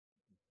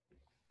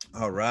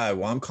All right.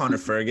 Well, I'm Connor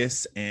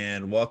Fergus,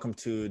 and welcome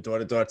to Door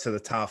to the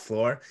Top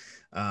Floor,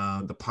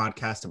 the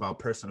podcast about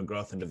personal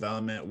growth and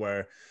development,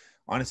 where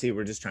honestly,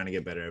 we're just trying to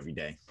get better every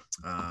day.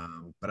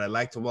 But I'd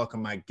like to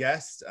welcome my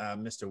guest,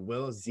 Mr.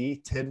 Will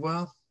Z.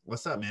 Tidwell.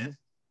 What's up, man?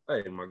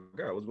 Hey, my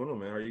God, what's going on,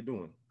 man? How you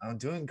doing? I'm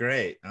doing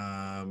great.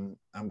 I'm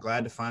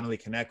glad to finally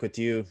connect with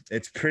you.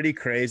 It's pretty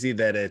crazy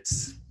that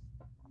it's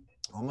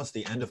almost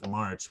the end of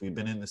March. We've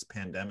been in this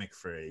pandemic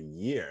for a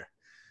year.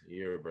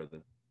 Yeah, brother.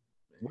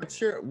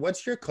 What's Man.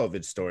 your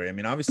COVID story? I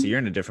mean, obviously you're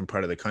in a different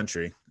part of the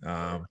country.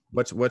 Right.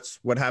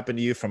 What happened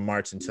to you from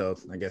March until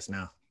I guess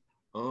now?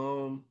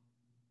 Um,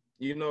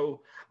 you know,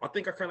 I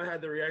think I kind of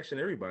had the reaction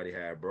everybody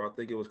had, bro. I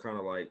think it was kind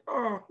of like,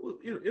 oh, well,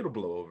 it'll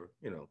blow over.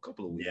 A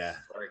couple of Yeah.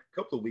 weeks, right? A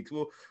couple of weeks.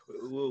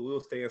 We'll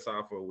stay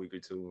inside for a week or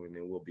two, and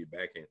then we'll be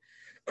back in.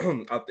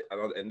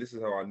 And this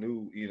is how I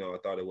knew. I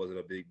thought it wasn't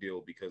a big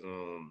deal because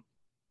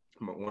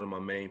one of my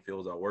main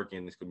fields I work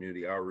in is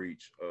community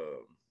outreach.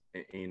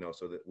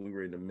 So that we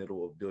were in the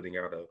middle of building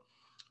out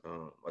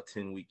a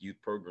 10-week youth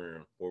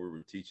program where we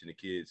were teaching the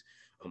kids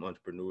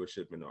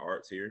entrepreneurship and the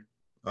arts here.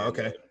 And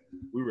Okay.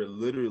 we were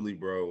literally,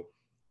 bro,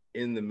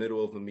 in the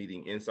middle of a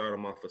meeting inside of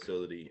my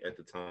facility at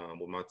the time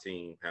with my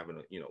team,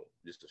 having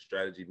just a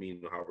strategy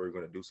meeting on how we are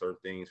going to do certain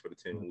things for the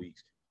 10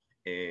 weeks.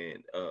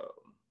 And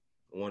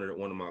one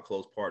of my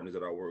close partners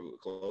that I work with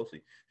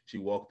closely, she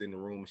walked in the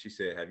room and she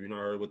said, "Have you not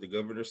heard what the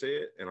governor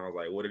said?" And I was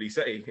like, "What did he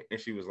say?" And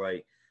she was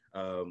like,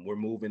 "We're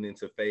moving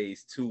into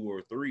phase 2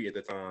 or 3 at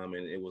the time,"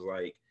 and it was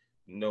like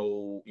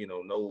no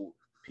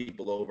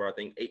people over. I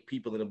think 8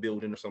 people in a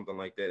building or something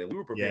like that, and we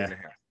were preparing Yeah. to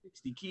have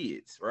 60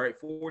 kids, right?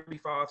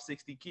 45,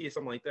 60 kids,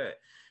 something like that.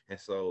 And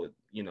so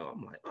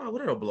I'm like, "Oh, well,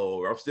 that'll blow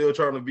over." I'm still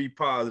trying to be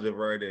positive,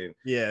 right? And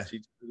Yeah.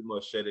 she pretty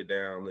much shut it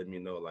down, let me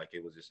know like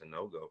it was just a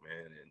no-go,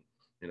 man.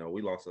 And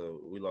we lost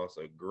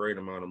a great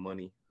amount of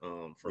money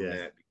from Yeah.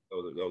 that,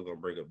 because that was gonna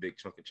bring a big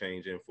chunk of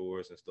change in for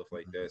us and stuff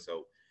like that.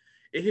 So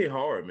it hit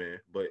hard, man.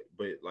 But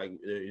like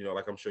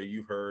like I'm sure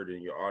you've heard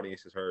and your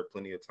audience has heard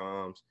plenty of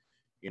times,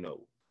 you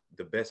know,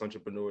 the best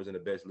entrepreneurs and the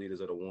best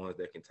leaders are the ones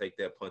that can take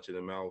that punch in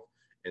the mouth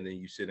and then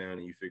you sit down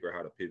and you figure out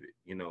how to pivot.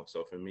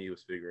 So for me, it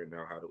was figuring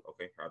out how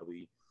do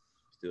we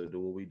still do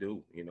what we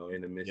do, in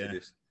the midst of Yeah.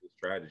 this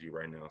strategy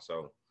right now.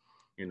 So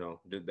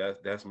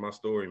that's my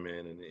story,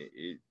 man. And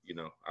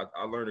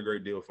I learned a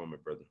great deal from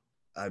it, brother.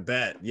 I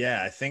bet.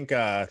 Yeah. I think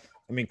I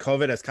mean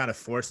COVID has kind of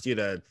forced you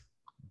to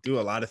do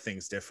a lot of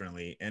things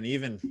differently. And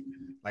even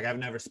like I've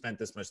never spent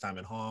this much time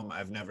at home.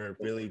 I've never Oh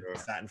my really God.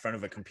 sat in front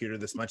of a computer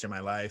this much in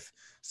my life.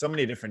 So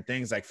many different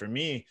things. Like for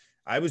me,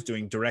 I was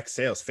doing direct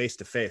sales face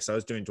to face. I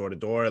was doing door to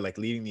door, like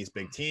leading these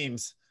big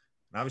teams.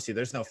 And obviously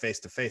there's no face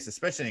to face,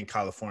 especially in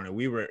California.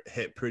 We were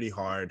hit pretty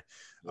hard.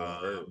 Yeah, I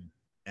heard.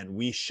 And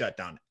we shut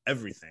down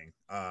everything.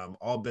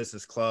 All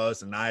business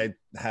closed. And I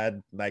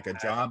had like a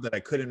job that I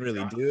couldn't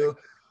really do.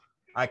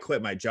 I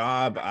quit my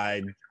job.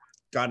 I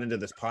got into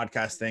this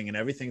podcast thing and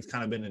everything's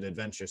kind of been an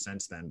adventure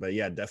since then. But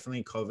yeah,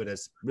 definitely COVID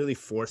has really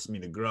forced me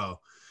to grow.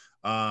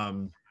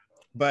 Um,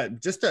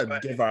 but just to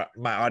give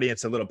my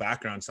audience a little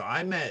background. So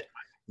I met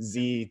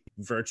Z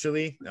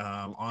virtually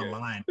Yeah,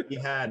 online. He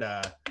had,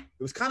 it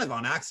was kind of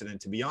on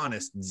accident, to be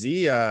honest.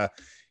 Z, I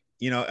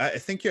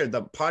think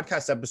the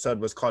podcast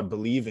episode was called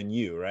Believe in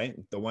You, right?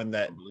 The one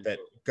I believe that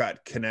so.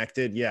 got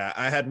connected. Yeah,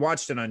 I had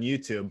watched it on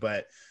YouTube,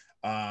 but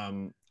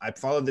I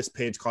followed this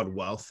page called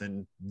Wealth,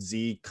 and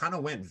Z kind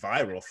of went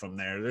viral from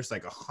there. There's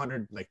like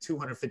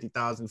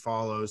 250,000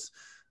 follows.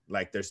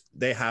 Like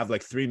they have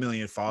like 3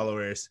 million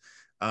followers.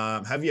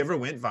 Have you ever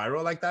went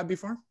viral like that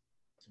before?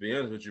 To be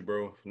honest with you,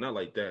 bro, not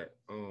like that.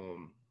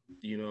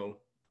 You know,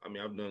 I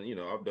mean,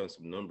 I've done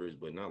some numbers,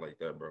 but not like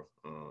that, bro.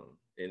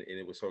 And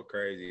it was so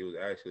crazy. It was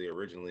actually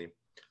originally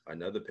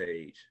another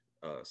page,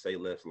 Say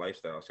Less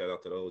Lifestyle. Shout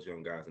out to those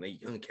young guys, and they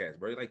young cats,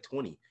 bro. They're like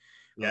 20.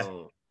 Yeah,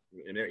 Um,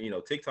 and they're,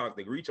 TikTok,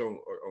 the reach on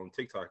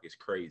TikTok is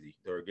crazy.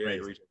 The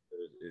organic crazy. reach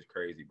is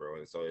crazy, bro.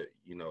 And so,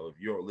 if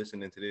you're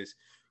listening to this,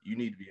 you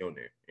need to be on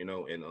there, and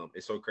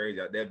it's so crazy.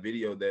 That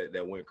video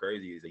that went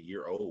crazy is a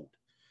year old.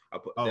 I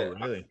put Oh, that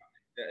really?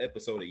 that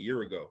episode a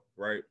year ago,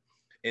 right?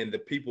 And the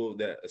people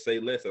that Say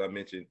Less that I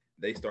mentioned,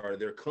 they started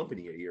their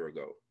company a year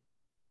ago,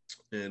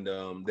 and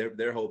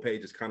their whole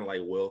page is kind of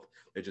like wealth.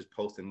 They're just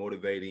posting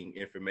motivating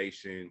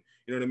information.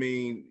 You know what I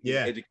mean?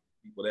 Yeah, Educate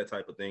people, that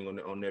type of thing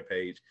on their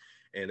page.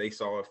 And they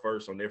saw it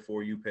first on their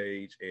For You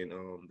page, and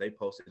they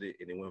posted it,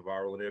 and it went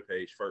viral on their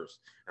page first.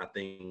 I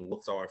think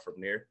Wealth saw it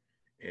from there,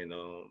 and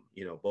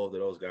both of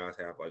those guys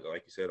have like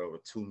you said over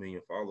 2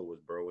 million followers,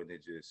 bro, and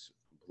it just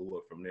blew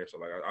up from there. So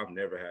like I've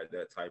never had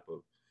that type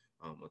of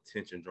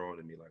attention drawn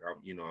to me. Like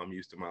I'm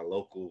used to my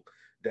local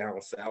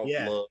down south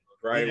yeah, love,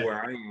 right yeah,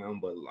 where I am,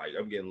 but like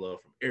I'm getting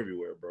love from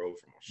everywhere, bro.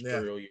 From yeah,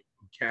 Australia,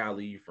 from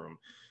Cali, from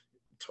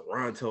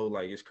Toronto.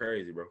 Like it's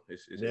crazy, bro.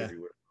 It's yeah.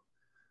 everywhere.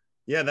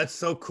 Yeah, that's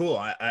so cool.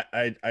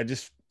 I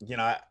just,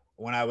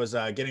 when I was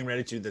getting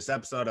ready to do this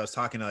episode, I was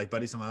talking to like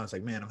buddies of mine. I was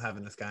like, man, I'm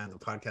having this guy on the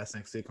podcast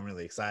next week. I'm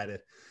really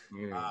excited.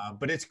 Yeah.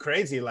 But it's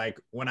crazy. Like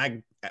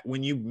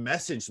when you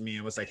messaged me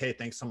and was like, hey,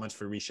 thanks so much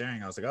for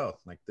resharing. I was like, oh,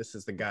 like this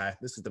is the guy,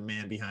 this is the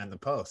man behind the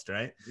post,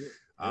 right?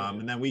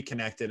 And then we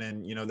connected,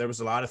 and there was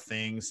a lot of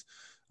things.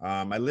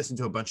 I listened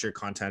to a bunch of your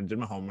content, did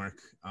my homework,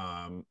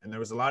 and there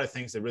was a lot of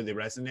things that really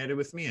resonated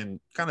with me, and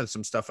kind of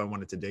some stuff I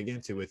wanted to dig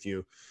into with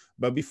you.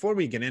 But before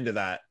we get into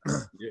that,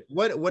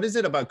 what is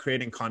it about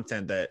creating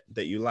content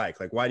that you like?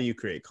 Like, why do you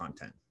create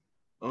content?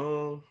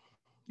 You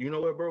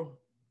know what, bro?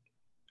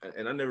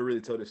 And I never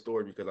really tell this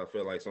story because I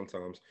feel like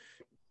sometimes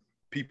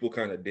people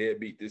kind of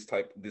deadbeat this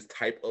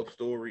type of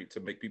story to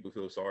make people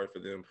feel sorry for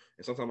them.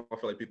 And sometimes I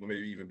feel like people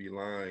maybe even be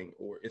lying,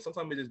 and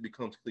sometimes it just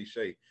becomes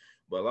cliche.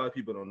 But a lot of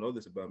people don't know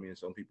this about me, and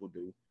some people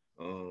do.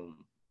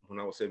 When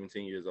I was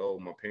 17 years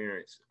old, my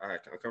parents, I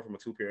come from a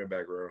 2-parent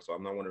background, so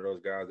I'm not one of those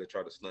guys that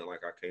try to stunt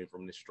like I came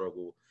from this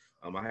struggle.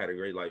 I had a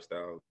great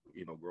lifestyle,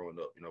 growing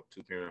up,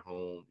 2-parent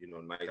home,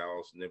 nice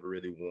house, never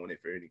really wanted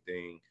for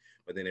anything.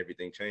 But then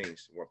everything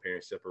changed. My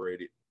parents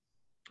separated,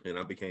 and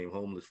I became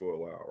homeless for a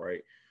while,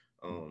 right?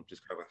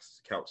 Just kind of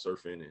couch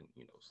surfing and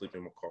sleeping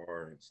in my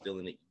car and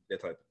stealing it,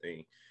 that type of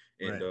thing.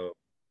 And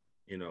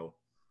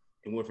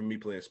it went from me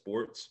playing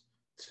sports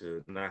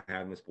to not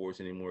having sports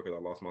anymore because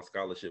I lost my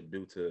scholarship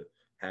due to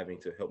having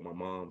to help my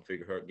mom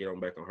get on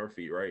back on her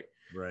feet, right?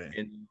 Right.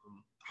 And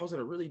I was in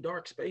a really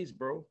dark space,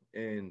 bro.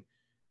 And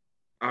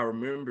I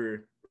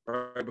remember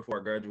right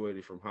before I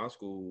graduated from high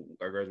school,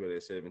 I graduated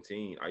at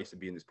 17. I used to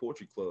be in this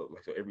poetry club.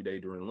 Like, so every day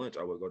during lunch,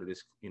 I would go to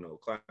this,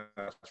 class,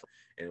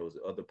 and it was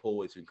other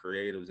poets and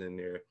creatives in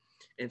there.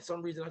 And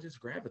some reason I just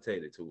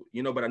gravitated to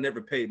it, but I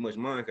never paid much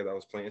mind because I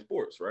was playing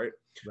sports, right?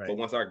 But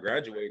once I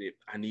graduated,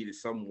 I needed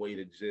some way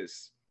to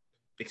just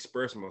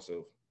express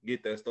myself,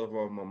 get that stuff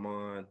off my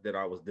mind that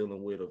I was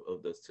dealing with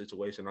of the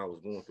situation I was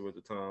going through at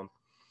the time.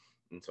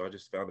 And so I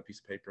just found a piece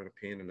of paper and a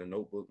pen and a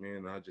notebook, man,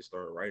 and I just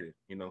started writing,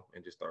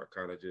 and just started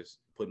kind of just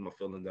putting my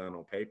feelings down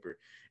on paper.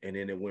 And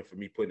then it went from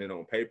me putting it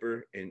on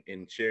paper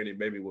and sharing it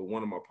maybe with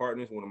one of my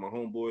partners, one of my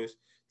homeboys,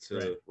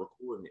 to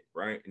recording it,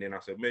 right? And then I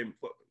said, maybe,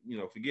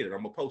 forget it.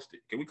 I'm going to post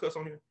it. Can we cuss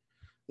on here?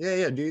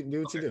 Yeah.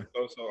 Do what you do.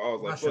 So I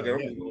was like, fuck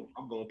it,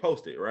 I'm going to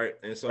post it, right?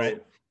 And so I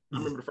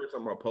remember the first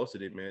time I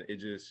posted it, man, it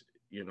just,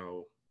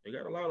 it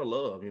got a lot of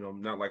love,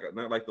 not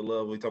like the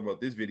love we talking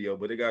about this video,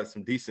 but it got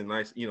some decent,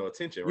 nice,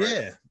 attention, right?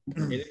 Yeah.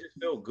 And it just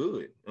felt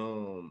good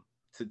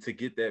to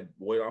get that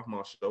weight off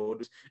my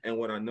shoulders. And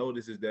what I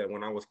noticed is that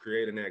when I was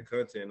creating that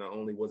content, not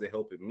only was it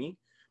helping me,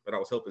 but I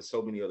was helping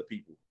so many other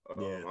people. I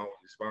was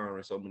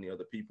inspiring so many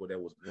other people that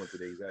was going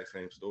through the exact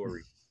same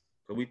story.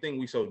 So we think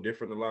we so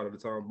different a lot of the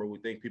time, bro. We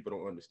think people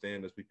don't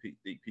understand us. We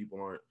think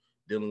people aren't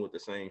dealing with the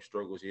same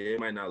struggles. Yeah, it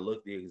might not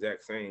look the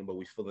exact same, but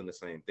we feeling the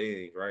same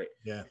things, right?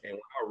 Yeah. And when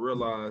I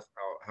realized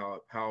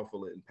how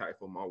powerful and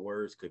impactful my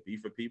words could be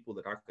for people,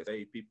 that I could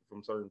save people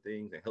from certain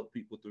things and help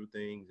people through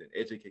things and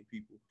educate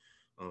people,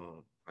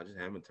 I just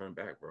haven't turned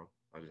back, bro.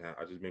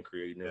 I just been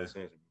creating ever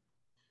since,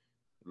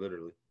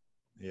 literally.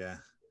 Yeah.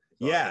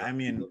 Yeah. I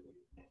mean,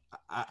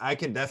 I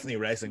can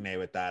definitely resonate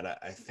with that.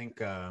 I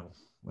think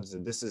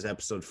this is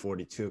episode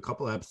 42. A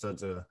couple of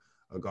episodes ago,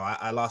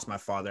 I lost my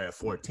father at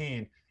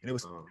 14, and it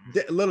was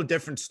a little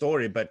different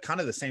story, but kind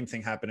of the same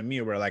thing happened to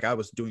me, where like I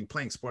was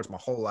playing sports my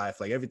whole life,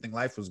 like everything,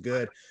 life was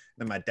good.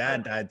 Then my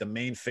dad died, the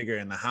main figure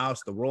in the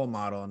house, the role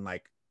model, and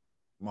like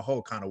my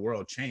whole kind of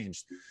world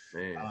changed.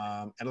 And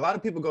a lot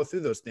of people go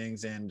through those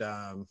things, and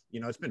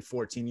it's been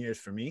 14 years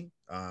for me,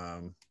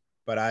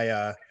 but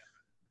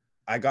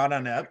I got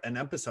on an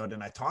episode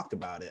and I talked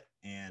about it,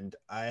 and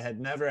I had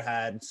never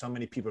had so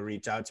many people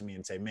reach out to me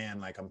and say,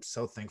 man, like, I'm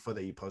so thankful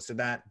that you posted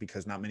that,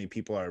 because not many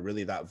people are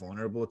really that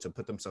vulnerable to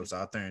put themselves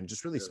out there and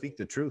just really speak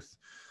the truth.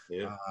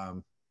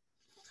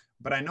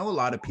 But I know a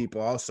lot of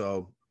people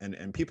also,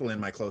 and people in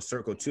my close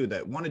circle too,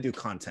 that want to do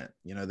content,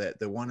 that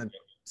they want to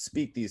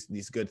speak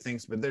these good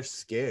things, but they're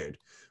scared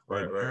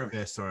or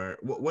nervous. Or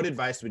what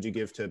advice would you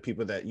give to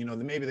people that,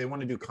 maybe they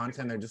want to do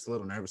content, they're just a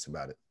little nervous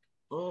about it?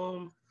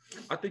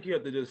 I think you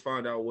have to just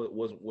find out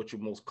what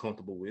you're most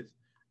comfortable with,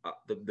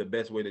 the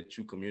best way that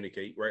you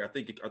communicate, right? I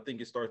think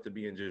it starts to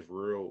being just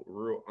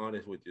real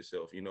honest with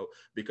yourself,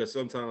 because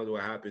sometimes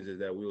what happens is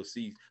that we'll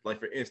see, like,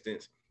 for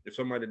instance, if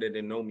somebody that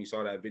didn't know me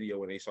saw that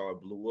video and they saw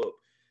it blew up,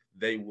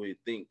 they would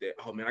think that,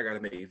 oh man, I gotta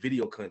make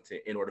video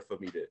content in order for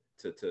me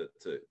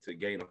to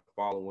gain a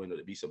following or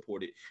to be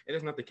supported. And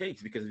that's not the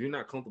case, because if you're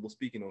not comfortable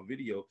speaking on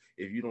video,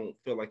 if you don't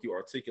feel like you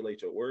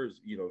articulate your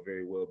words,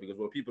 very well, because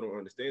what people don't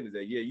understand is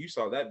that, yeah, you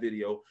saw that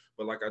video,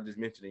 but like I just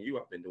mentioned to you,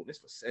 I've been doing this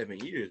for 7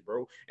 years,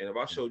 bro. And if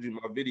I showed you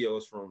my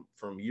videos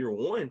from year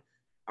one,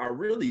 I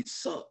really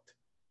sucked.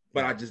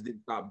 But I just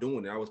didn't stop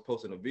doing it. I was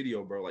posting a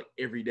video, bro, like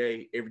every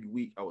day, every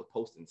week, I was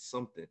posting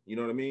something. You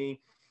know what I mean?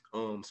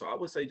 So I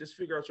would say just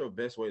figure out your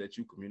best way that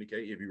you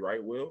communicate. If you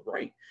write well,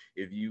 write.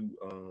 If you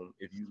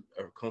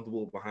are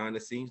comfortable behind the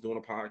scenes doing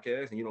a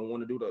podcast and you don't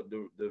want to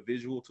do the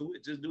visual to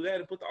it, just do that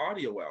and put the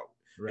audio out.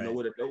 Right.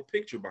 with a dope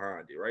picture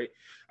behind it, right?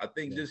 I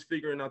think just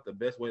figuring out the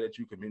best way that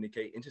you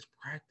communicate and just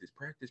practice.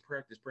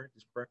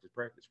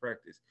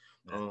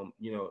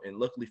 Yeah. And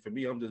luckily for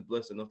me, I'm just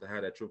blessed enough to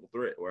have that triple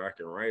threat where I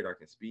can write, I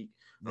can speak,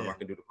 Yeah. I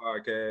can do the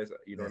podcast,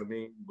 you know Yeah. what I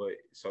mean? But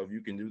so if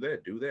you can do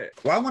that, do that.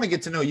 Well, I want to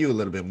get to know you a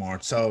little bit more.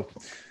 So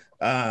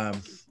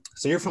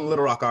you're from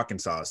Little Rock,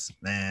 Arkansas,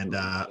 and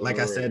like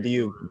I said to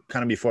you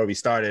kind of before we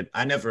started,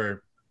 I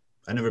never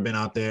been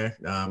out there.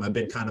 I've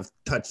been kind of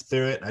touched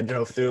through it. I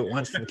drove through it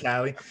once from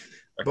Cali.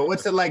 But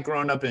what's it like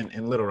growing up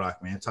in Little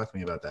Rock, man? Talk to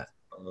me about that.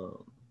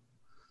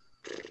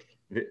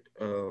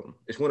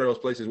 It's one of those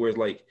places where it's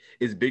like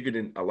it's bigger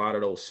than a lot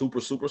of those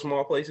super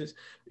small places.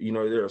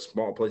 There are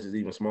small places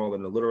even smaller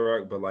than the Little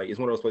Rock, but like it's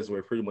one of those places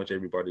where pretty much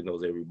everybody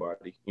knows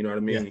everybody. You know what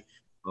I mean?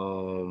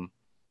 Yeah.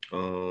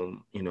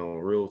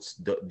 Real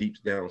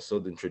deep down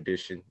Southern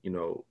tradition.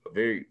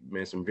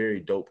 Some very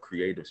dope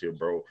creatives here,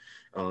 bro.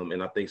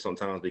 And I think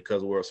sometimes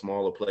because we're a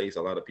smaller place,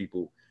 a lot of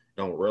people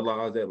don't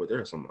realize that, but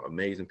there are some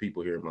amazing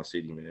people here in my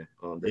city, man.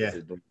 That are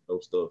just doing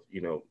dope stuff,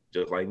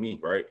 just like me,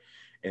 right?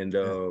 And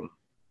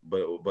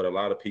but a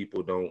lot of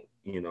people don't,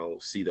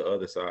 see the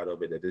other side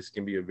of it, that this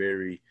can be a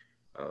very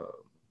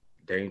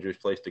dangerous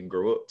place to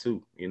grow up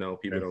too.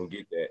 People don't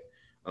get that.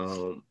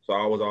 So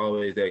I was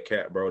always that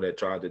cat, bro, that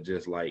tried to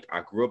just like,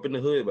 I grew up in the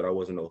hood, but I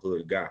wasn't no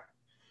hood guy,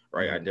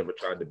 right? I never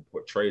tried to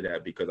portray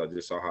that because I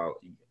just saw how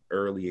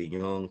early and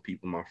young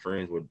people, my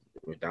friends were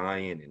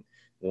dying and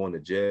going to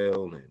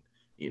jail and,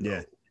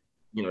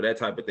 that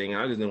type of thing.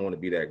 I just didn't want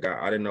to be that guy.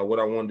 I didn't know what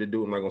I wanted to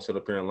do. I'm not gonna sit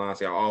up here and lie and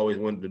say I always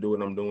wanted to do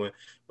what I'm doing,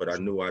 but I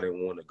knew I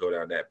didn't want to go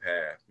down that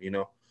path,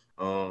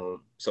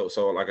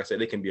 So like I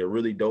said, it can be a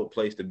really dope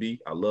place to be.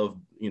 I love,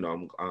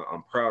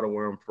 I'm proud of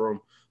where I'm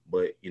from,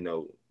 but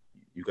you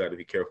got to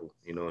be careful,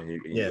 and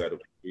you got to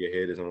your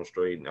head is on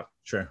straight. And I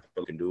feel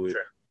you can do it.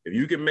 Sure. If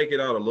you can make it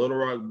out of Little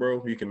Rock,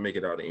 bro, you can make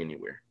it out of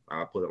anywhere.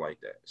 I'll put it like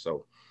that.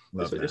 So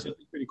it's a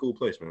pretty cool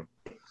place, man.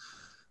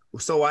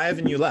 So why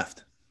haven't you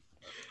left?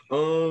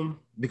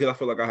 Because I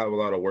feel like I have a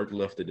lot of work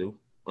left to do.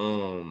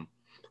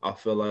 I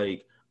feel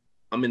like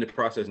I'm in the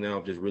process now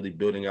of just really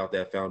building out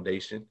that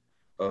foundation,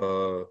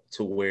 to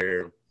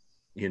where,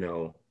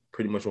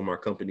 pretty much when my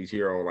company's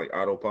here on like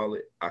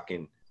autopilot, I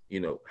can,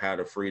 have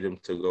the freedom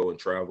to go and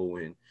travel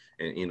and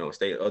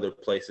stay at other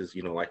places,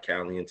 like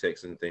Cali and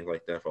Texas and things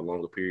like that for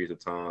longer periods of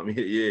time.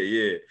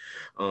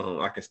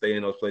 I can stay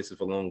in those places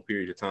for long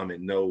periods of time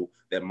and know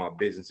that my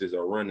businesses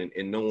are running,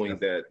 and knowing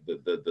that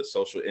the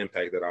social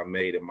impact that I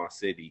made in my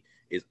city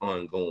is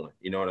ongoing.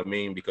 You know what I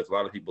mean? Because a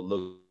lot of people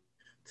look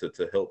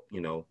to help,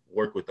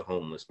 work with the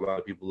homeless. A lot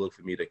of people look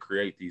for me to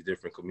create these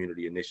different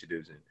community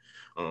initiatives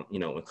and,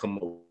 and come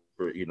up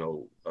with,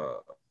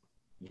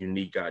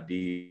 unique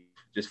ideas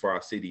just for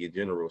our city in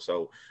general.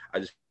 So I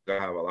just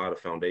have a lot of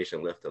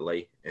foundation left to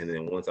lay. And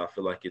then once I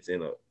feel like it's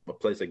in a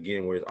place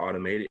again where it's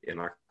automated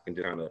and I can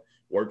kind of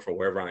work from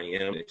wherever I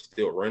am and it's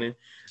still running,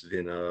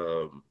 then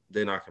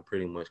I can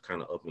pretty much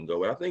kind of up and go.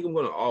 But I think I'm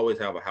going to always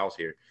have a house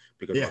here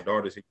because my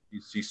daughter's,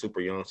 she's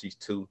super young. She's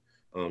 2.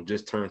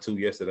 Just turned 2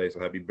 yesterday. So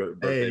happy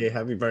birthday. Hey,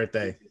 happy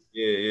birthday.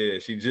 Yeah.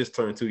 She just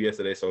turned 2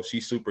 yesterday. So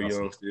she's super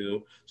young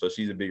still. So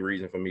she's a big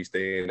reason for me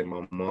staying. And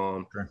my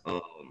mom,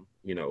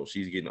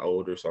 she's getting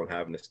older. So I'm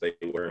having to stay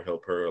with her and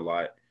help her a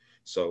lot.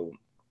 So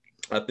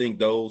I think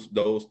those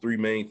 3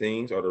 main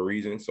things are the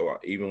reasons. So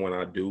even when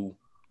I do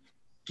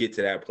get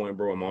to that point,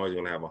 bro, I'm always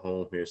going to have a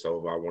home here. So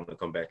if I want to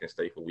come back and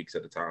stay for weeks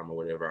at a time or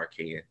whatever, I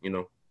can,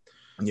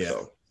 Yeah.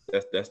 So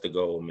that's the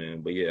goal,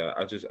 man. But yeah,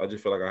 I just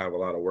feel like I have a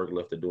lot of work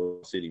left to do in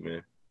the city,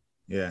 man.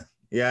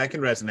 Yeah, I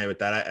can resonate with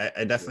that.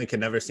 I definitely could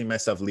never see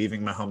myself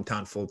leaving my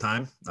hometown full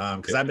time,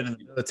 because I've been in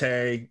the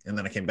military and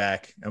then I came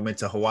back. I went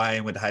to Hawaii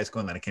and went to high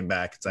school and then I came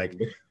back. It's like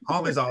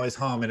home is always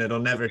home and it'll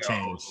never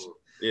change.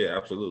 Yeah,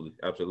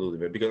 absolutely,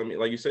 man. Because I mean,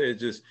 like you said,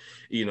 it's just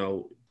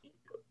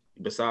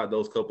beside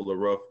those couple of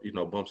rough,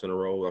 bumps in the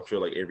road, I'm sure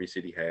like every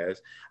city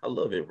has. I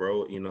love it,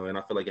 bro. And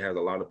I feel like it has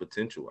a lot of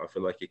potential. I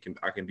feel like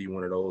I can be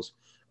one of those,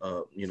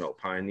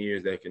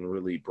 pioneers that can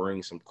really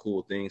bring some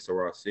cool things to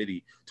our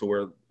city, to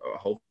where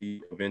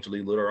hopefully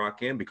eventually Little Rock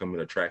can become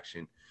an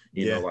attraction.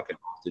 Like in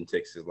Austin,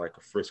 Texas, like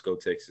a Frisco,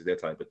 Texas, that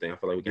type of thing. I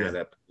feel like we can have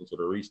that potential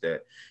to reach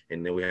that.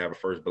 And then we have a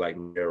first Black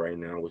mayor right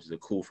now, which is a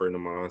cool friend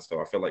of mine. So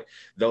I feel like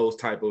those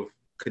type of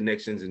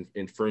connections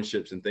and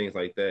friendships and things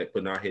like that,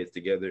 putting our heads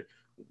together,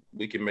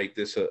 we can make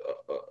this a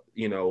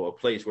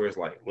place where it's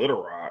like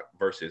Little Rock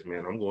versus,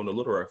 man, I'm going to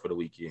Little Rock for the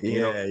weekend.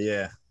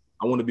 Yeah.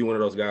 I want to be one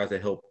of those guys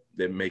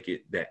that make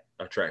it that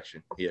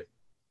attraction. Yeah.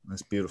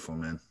 That's beautiful,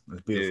 man.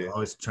 That's beautiful. Yeah.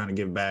 Always trying to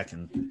give back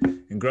and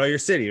grow your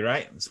city,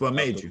 right? That's what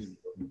made you.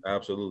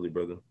 Absolutely,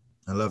 brother.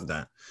 I love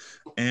that.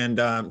 And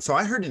so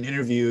I heard an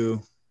interview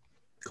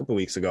a couple of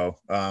weeks ago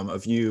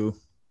of you.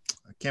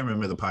 I can't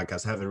remember the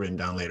podcast. I have it written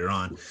down later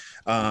on.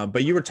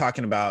 But you were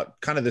talking about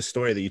kind of the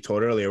story that you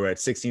told earlier where at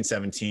 16,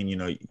 17,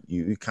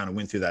 you kind of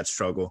went through that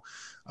struggle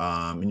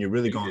and you're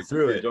really going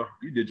through it.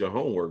 You did your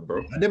homework,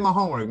 bro. I did my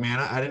homework, man.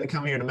 I didn't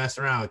come here to mess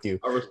around with you.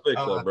 I respect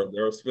that, brother.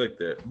 I respect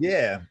that.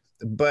 Yeah.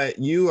 But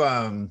you,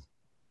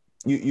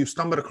 you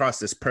stumbled across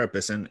this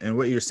purpose, and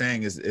what you're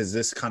saying is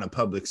this kind of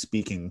public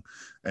speaking,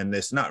 and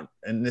this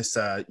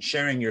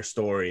sharing your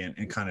story,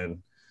 and kind of,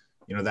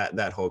 you know,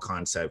 that whole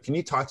concept. Can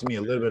you talk to me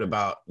a little bit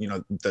about, you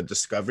know, the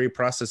discovery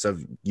process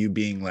of you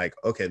being like,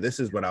 okay, this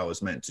is what I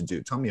was meant to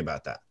do? Tell me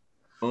about that.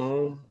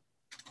 You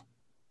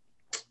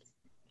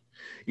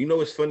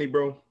know, it's funny,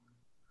 bro,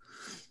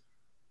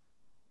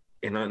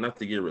 and not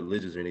to get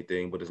religious or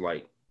anything, but it's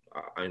like,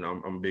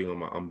 I'm big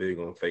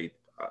on faith.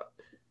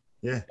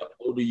 Yeah. The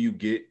older you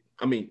get,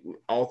 I mean,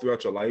 all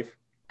throughout your life,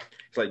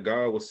 it's like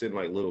God will send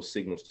like little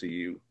signals to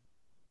you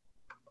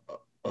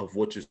of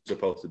what you're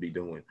supposed to be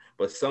doing.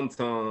 But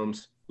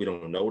sometimes we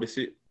don't notice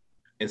it,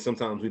 and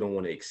sometimes we don't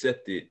want to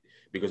accept it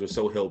because we're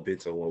so hell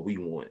bent on what we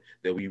want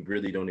that we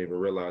really don't even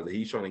realize that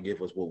He's trying to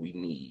give us what we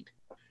need,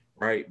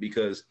 right?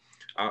 Because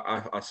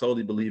I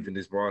solely believe in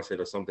this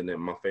mindset of something that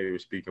my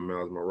favorite speaker,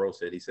 Miles Monroe,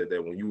 said. He said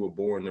that when you were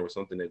born, there was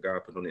something that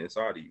God put on the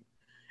inside of you,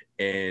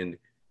 and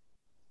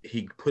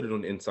He put it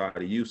on the inside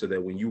of you so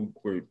that when you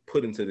were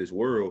put into this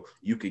world,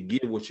 you could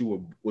give what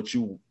you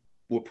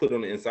were put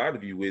on the inside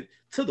of you with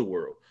to the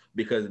world,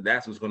 because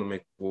that's what's going to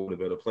make the world a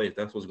better place.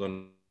 That's what's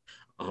going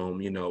to,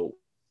 you know,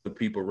 the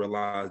people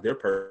realize their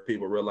purpose.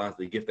 People realize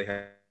the gift they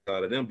have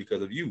out of them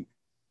because of you.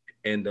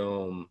 And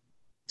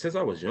since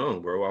I was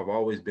young, bro, I've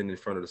always been in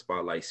front of the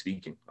spotlight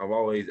speaking. I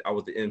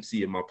was the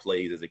MC in my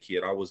plays as a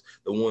kid. I was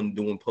the one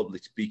doing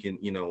public speaking,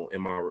 you know,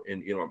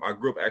 I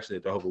grew up actually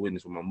at the Jehovah's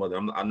Witness with my mother.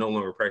 I no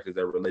longer practice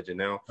that religion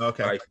now.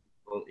 Okay.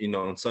 You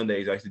know, on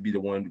Sundays, I used to be the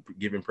one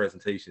giving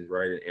presentations,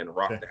 right, and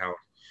rock the house.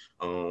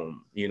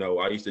 You know,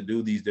 I used to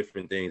do these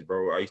different things,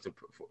 bro. I used to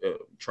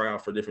try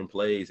out for different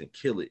plays and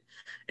kill it.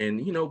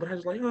 And, you know, but I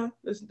was like,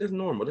 that's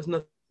normal. That's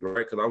nothing,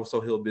 right? Because I was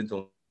so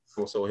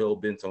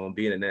hell-bent on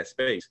being in that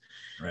space.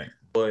 Right.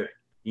 But,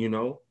 you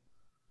know,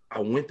 I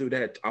went through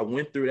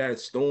that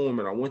storm,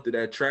 and I went through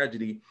that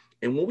tragedy.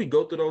 And when we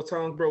go through those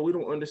times, bro, we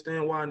don't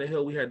understand why in the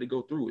hell we had to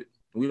go through it.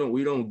 We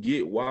don't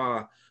get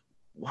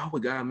why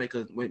would God make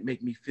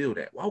me feel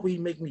that? Why would He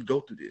make me go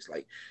through this?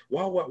 Like,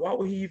 why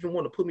would He even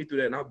want to put me through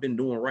that? And I've been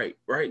doing right?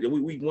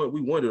 We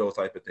wanted those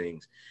type of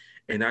things.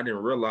 And I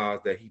didn't realize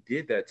that He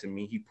did that to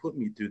me. He put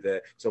me through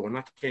that. So when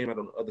I came out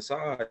on the other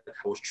side,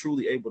 I was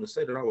truly able to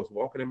say that I was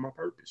walking in my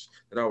purpose,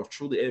 that I was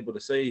truly able to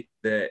say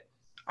that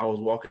I was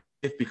walking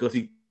because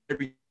He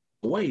every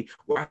way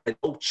where I had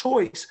no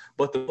choice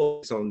but to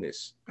focus on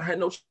this. I had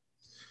no choice.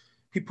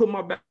 He put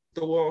my back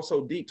to the wall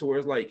so deep to where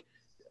it's like,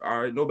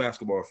 all right, no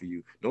basketball for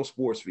you, no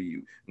sports for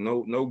you,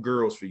 no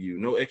girls for you,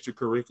 no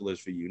extracurriculars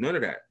for you, none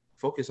of that.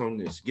 Focus on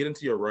this. Get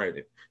into your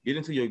writing, get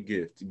into your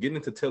gift, get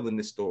into telling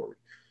this story.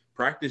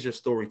 Practice your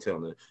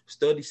storytelling.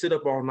 Sit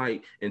up all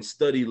night and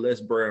study Les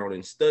Brown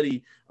and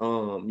study,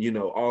 you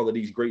know, all of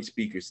these great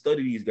speakers.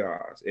 Study these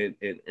guys,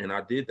 and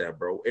I did that,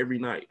 bro. Every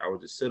night I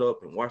would just sit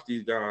up and watch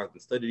these guys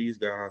and study these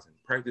guys and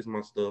practice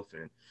my stuff.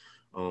 And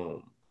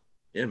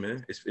yeah,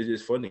 man, it's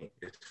just funny.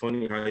 It's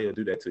funny how He'll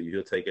do that to you.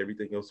 He'll take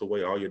everything else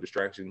away, all your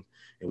distractions,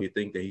 and we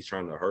think that He's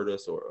trying to hurt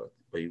us,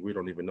 but we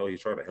don't even know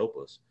He's trying to help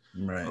us.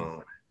 Right.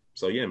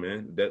 So yeah,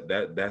 man,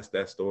 that's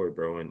that story,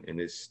 bro,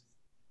 and it's.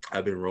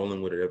 I've been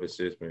rolling with it ever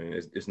since, man.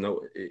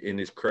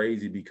 It's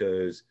crazy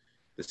because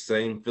the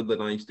same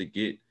feeling I used to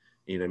get,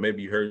 you know,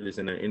 maybe you heard this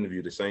in that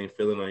interview, the same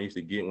feeling I used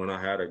to get when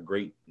I had a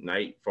great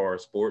night for our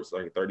sports,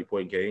 like a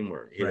 30-point game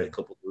or hit a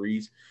couple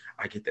threes.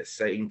 I get that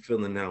same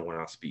feeling now when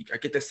I speak. I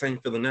get that same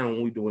feeling now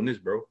when we're doing this,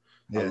 bro.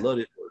 Yeah. I love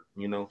it,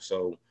 you know.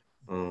 So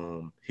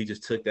He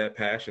just took that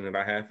passion that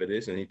I have for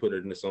this and He put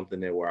it into something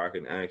that where I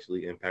can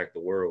actually impact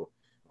the world,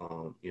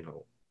 you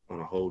know,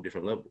 on a whole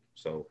different level.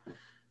 So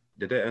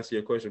did that answer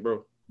your question,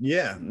 bro?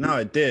 Yeah, no,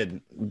 it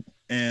did.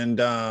 And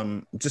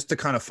just to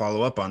kind of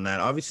follow up on that,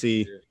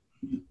 obviously,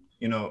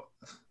 you know,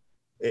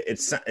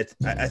 it's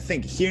I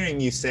think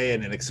hearing you say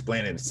it and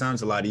explain it, it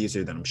sounds a lot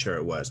easier than I'm sure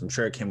it was. I'm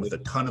sure it came with a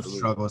ton of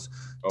struggles,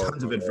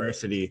 tons of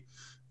adversity.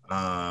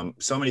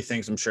 So many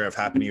things I'm sure have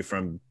happened to you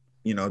from,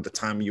 you know, the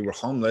time you were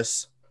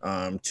homeless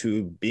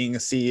to being a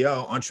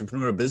CEO,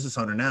 entrepreneur, business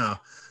owner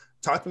now.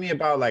 Talk to me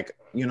about, like,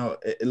 you know,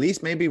 at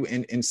least maybe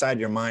inside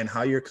your mind,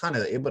 how you're kind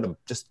of able to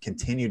just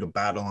continue to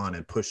battle on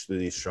and push through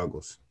these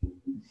struggles.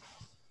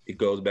 It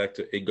goes back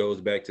to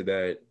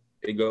that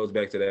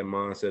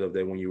mindset of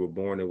that when you were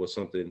born, there was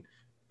something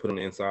put on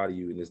the inside of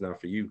you and it's not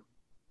for you.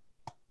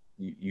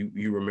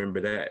 You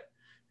remember that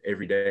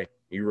every day.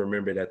 You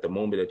remember that the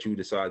moment that you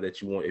decide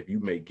that you want, if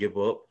you may give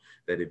up,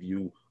 that if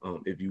you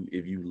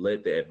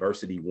let the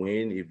adversity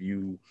win, if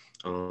you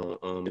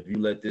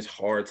let this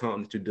hard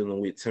time that you're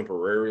dealing with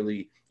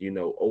temporarily, you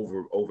know,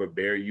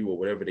 overbear you or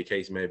whatever the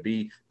case may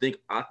be,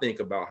 I think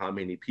about how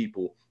many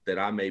people that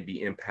I may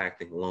be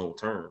impacting long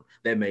term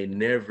that may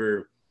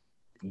never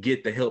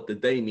get the help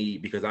that they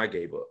need because I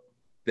gave up,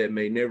 that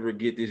may never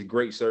get this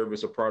great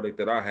service or product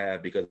that I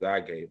have because I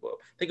gave up.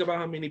 Think about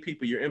how many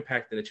people you're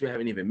impacting that you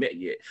haven't even met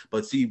yet.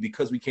 But see,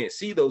 because we can't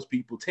see those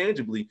people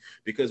tangibly,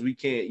 because we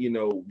can't, you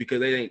know, because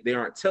they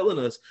aren't telling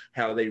us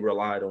how they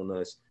relied on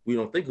us, we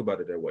don't think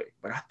about it that way.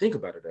 But I think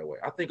about it that way.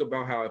 I think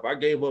about how if I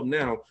gave up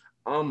now,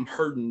 I'm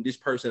hurting this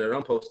person that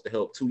I'm supposed to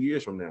help 2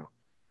 years from now.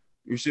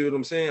 You see what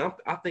I'm saying?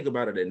 I think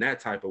about it in that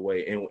type of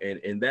way,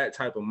 and that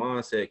type of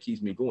mindset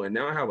keeps me going.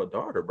 Now I have a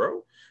daughter,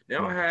 bro.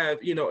 Now I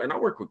have, you know, and I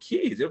work with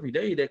kids every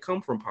day that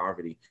come from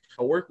poverty.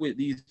 I work with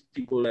these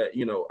people that,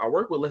 you know, I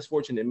work with less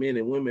fortunate men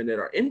and women that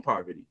are in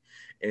poverty,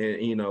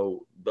 and you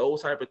know,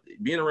 those type of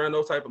being around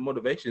those type of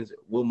motivations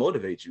will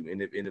motivate you,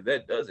 and if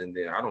that doesn't,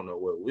 then I don't know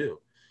what will.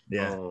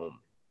 Yeah.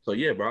 So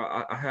yeah,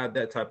 bro, I have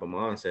that type of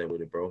mindset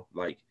with it, bro.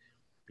 Like,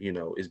 you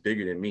know, it's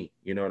bigger than me.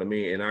 You know what I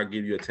mean? And I'll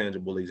give you a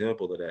tangible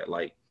example of that.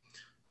 Like,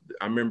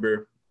 I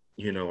remember,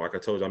 you know, like I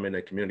told you, I'm in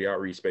that community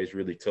outreach space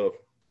really tough.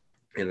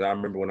 And I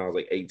remember when I was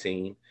like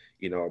 18,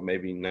 you know,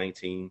 maybe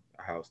 19,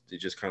 I was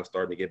just kind of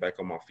starting to get back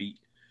on my feet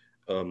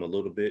a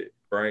little bit,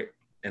 right?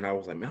 And I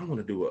was like, man, I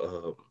want to do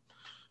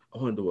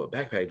a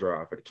backpack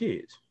drive for the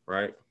kids,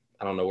 right?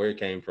 I don't know where it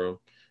came from.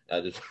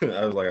 I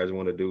was like, I just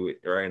want to do it,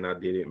 right? And I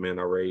did it, man.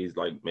 I raised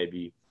like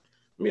maybe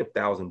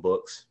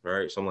 $1,000,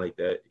 right? Something like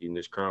that in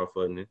this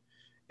crowdfunding.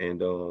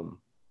 And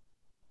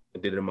I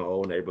did it in my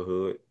old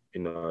neighborhood.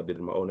 You know, I did it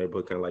in my old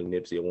neighborhood, kind of like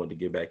Nipsey. I wanted to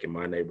get back in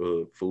my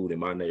neighborhood, food in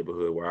my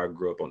neighborhood where I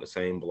grew up on the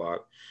same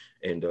block.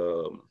 And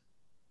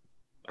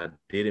I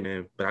did it,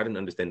 man. But I didn't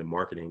understand the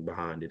marketing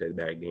behind it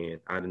back then.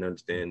 I didn't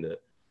understand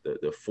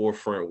the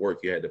forefront work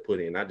you had to put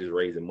in, not just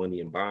raising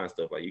money and buying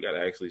stuff. Like, you got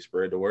to actually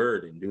spread the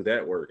word and do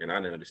that work. And I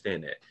didn't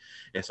understand that.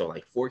 And so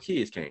like 4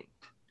 kids came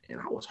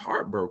and I was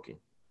heartbroken.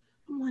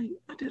 I'm like,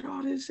 I did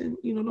all this and,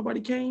 you know,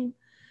 nobody came.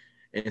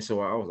 And so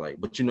I was like,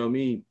 but you know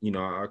me, you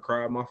know, I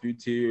cried my few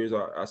tears.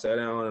 I sat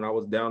down and I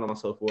was down on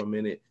myself for a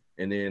minute.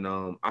 And then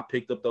I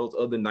picked up those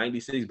other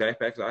 96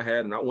 backpacks I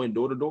had and I went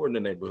door to door in the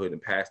neighborhood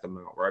and passed them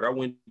out, right? I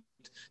went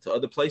to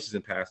other places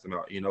and passed them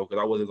out, you know,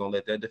 because I wasn't going to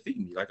let that defeat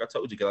me. Like I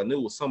told you, because I knew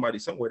it was somebody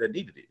somewhere that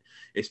needed it,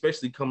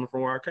 especially coming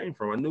from where I came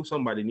from. I knew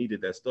somebody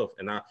needed that stuff.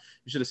 And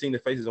you should have seen the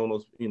faces on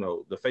those, you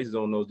know, the faces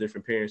on those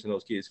different parents and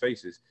those kids'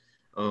 faces.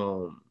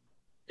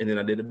 And then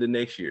I did it the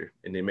next year.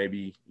 And then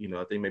maybe, you know,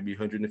 I think maybe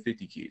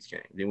 150 kids came.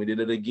 Then we did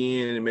it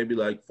again and maybe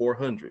like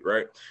 400,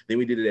 right? Then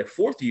we did it that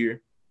 4th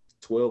year,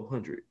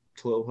 1,200.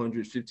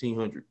 1,200,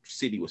 1,500.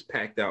 City was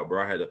packed out,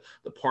 bro. I had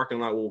the parking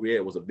lot where we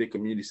had was a big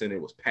community center.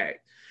 It was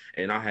packed.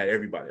 And I had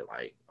everybody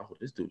like, oh,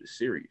 this dude is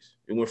serious.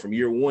 It went from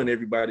year 1,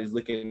 everybody's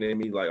looking at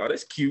me like, oh,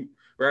 that's cute,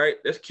 right?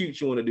 That's cute.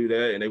 You want to do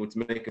that. And they were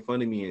making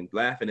fun of me and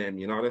laughing at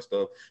me and all that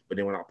stuff. But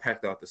then when I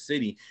packed out the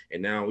city,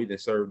 and now we done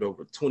served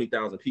over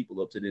 20,000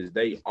 people up to this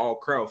day, all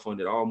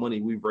crowdfunded, all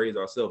money we've raised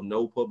ourselves,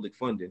 no public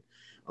funding.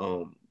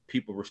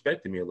 People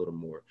respected me a little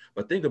more.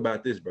 But think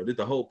about this, bro.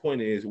 The whole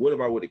point is, what if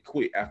I would have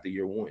quit after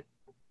year 1?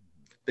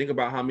 Think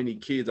about how many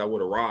kids I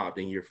would have robbed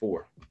in year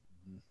 4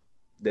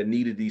 that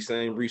needed these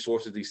same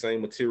resources, these same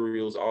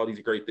materials, all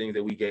these great things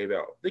that we gave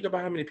out. Think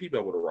about how many people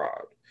I would have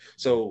robbed.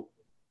 So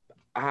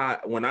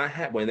when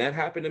that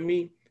happened to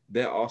me,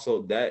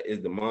 that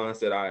is the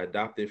mindset I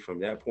adopted from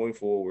that point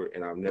forward,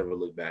 and I've never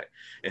looked back.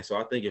 And so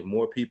I think if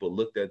more people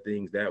looked at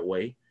things that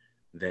way,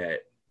 that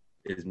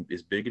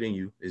is bigger than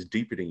you, is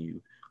deeper than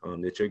you,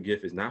 that your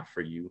gift is not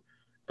for you,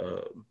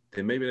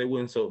 then maybe they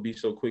wouldn't be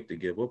so quick to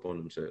give up on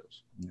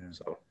themselves. Yeah.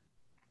 So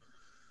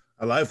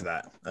I love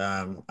that.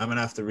 I'm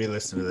gonna have to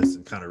re-listen to this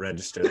and kind of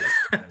register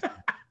that.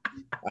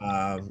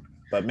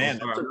 But man,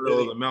 that's a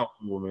really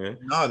mouthful, man.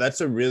 No,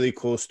 that's a really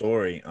cool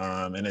story.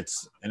 And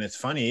it's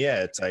funny,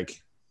 yeah. It's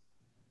like,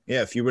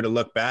 yeah, if you were to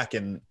look back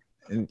and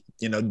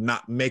you know,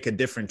 not make a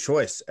different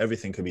choice,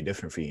 everything could be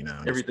different for you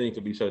now. Everything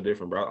could be so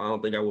different, bro. I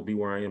don't think I would be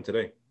where I am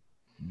today.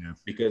 Yeah.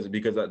 Because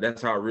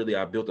that's how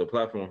I built a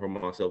platform for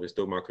myself, is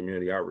through my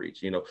community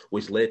outreach, you know,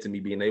 which led to me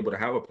being able to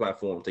have a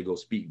platform to go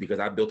speak, because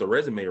I built a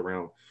resume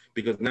around,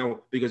 because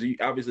you,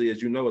 obviously,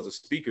 as you know, as a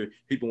speaker,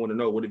 people want to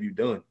know, what have you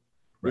done?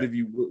 Right.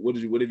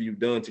 What have you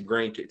done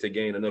to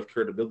gain enough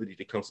credibility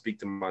to come speak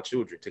to my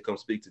children, to come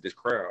speak to this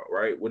crowd,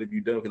 right? What have you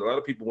done? Because a lot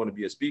of people want to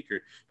be a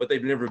speaker, but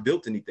they've never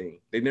built anything.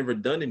 They've never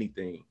done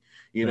anything,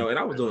 you know, and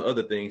I was doing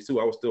other things too.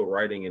 I was still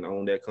writing and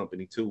owned that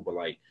company too, but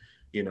like,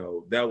 you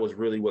know, that was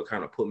really what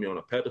kind of put me on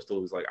a pedestal.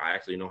 It was like, I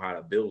actually know how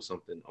to build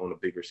something on a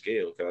bigger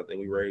scale. Cause I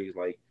think we raised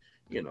like,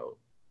 you know,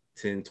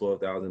 10,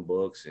 12,000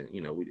 bucks. And, you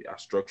know, I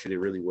structured it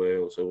really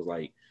well. So it was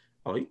like,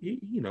 oh,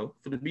 he, you know,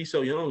 for to be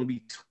so young, to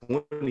be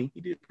 20,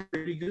 he did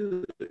pretty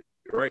good.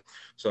 Right.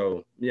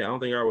 So yeah, I don't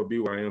think I would be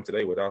where I am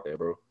today without that,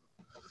 bro.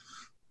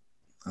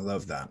 I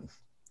love that.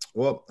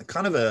 Well,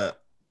 kind of a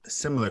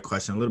similar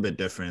question, a little bit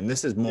different.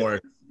 This is more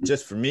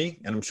just for me,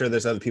 and I'm sure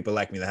there's other people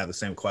like me that have the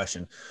same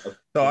question.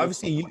 So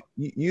obviously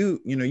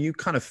you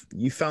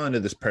fell into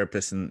this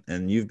purpose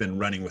and you've been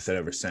running with it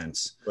ever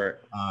since. Right.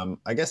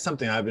 I guess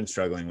something I've been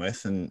struggling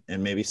with, and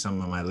maybe some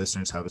of my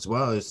listeners have as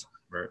well, is,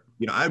 right,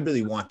 you know, I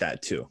really want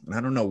that too. And I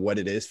don't know what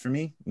it is for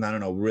me. And I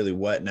don't know really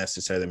what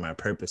necessarily my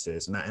purpose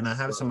is. And I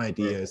have some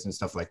ideas and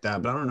stuff like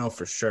that, but I don't know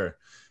for sure.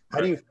 How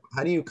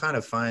do you kind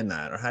of find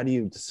that, or how do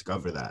you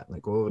discover that?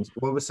 Like,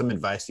 what was some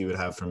advice you would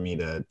have for me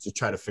to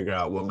try to figure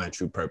out what my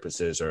true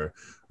purpose is, or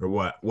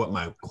what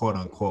my quote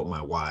unquote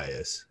my why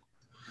is?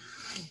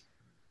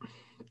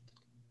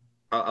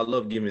 I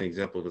love giving an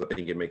example, because I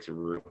think it makes it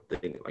real. I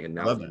think like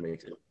analogy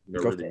makes it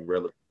really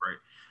relevant,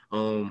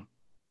 right?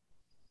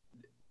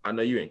 I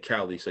know you're in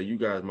Cali, so you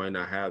guys might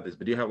not have this,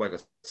 but do you have like a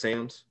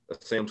Sam's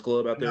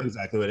Club out I know there?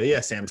 exactly what it is. Yeah,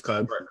 Sam's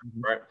Club.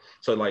 Right, right.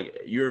 So like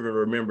you ever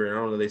remember, and I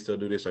don't know if they still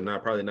do this or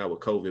not, probably not with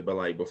COVID, but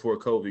like before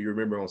COVID, you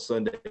remember on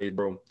Sundays,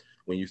 bro,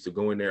 when you used to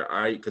go in there,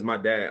 because my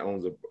dad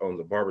owns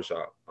a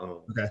barbershop.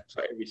 Okay.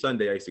 So every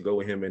Sunday I used to go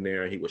with him in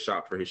there and he would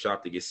shop for his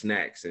shop to get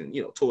snacks and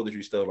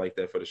toiletry stuff like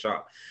that for the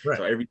shop. Right.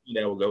 So every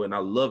Sunday I would go and I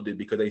loved it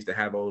because they used to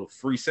have all the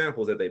free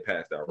samples that they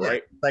passed out,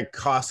 right? Like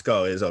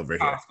Costco is over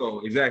here.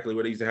 Costco, exactly,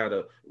 where they used to have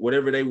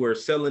whatever they were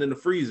selling in the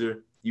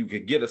freezer, you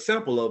could get a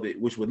sample of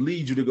it, which would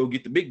lead you to go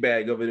get the big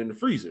bag of it in the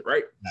freezer,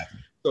 right? Exactly.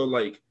 So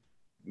like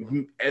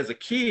as a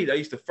kid, I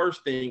used to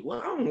first think,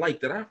 well, I don't like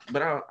that. I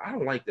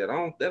don't like that.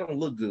 That don't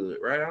look good,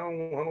 right? I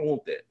don't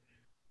want that.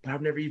 But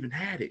I've never even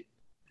had it.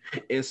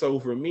 And so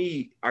for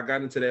me, I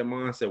got into that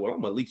mindset, well, I'm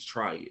gonna at least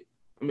try it.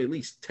 I'm gonna at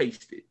least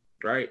taste it,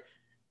 right?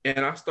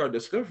 And I started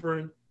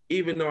discovering,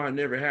 even though I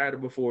never had it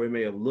before, it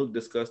may have looked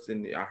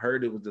disgusting. I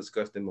heard it was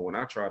disgusting, but when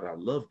I tried it, I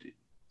loved it.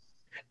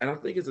 And I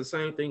think it's the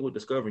same thing with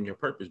discovering your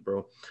purpose,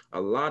 bro.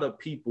 A lot of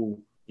people,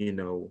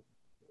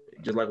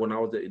 just like when I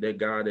was that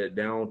guy that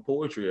downed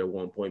poetry at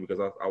one point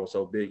because I was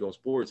so big on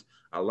sports,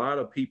 a lot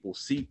of people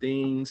see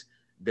things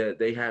that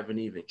they haven't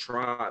even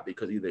tried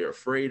because either they're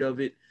afraid of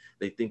it,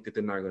 they think that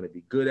they're not going to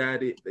be good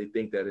at it, they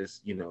think that it's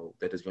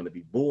going to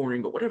be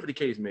boring or whatever the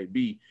case may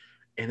be,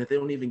 and that they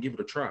don't even give it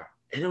a try.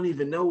 They don't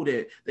even know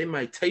that they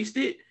might taste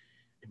it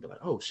and be like,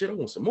 oh shit, I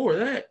want some more of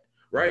that.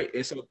 Right.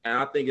 And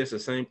I think it's the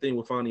same thing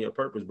with finding your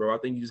purpose, bro. I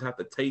think you just have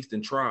to taste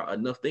and try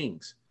enough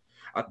things.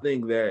 I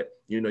think that,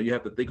 you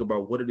have to think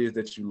about what it is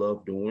that you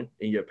love doing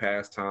in your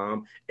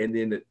pastime. And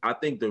then I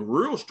think the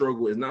real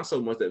struggle is not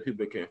so much that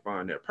people can't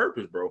find their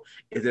purpose, bro,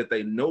 is that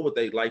they know what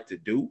they like to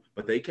do,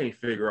 but they can't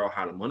figure out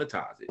how to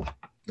monetize it.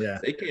 Yeah.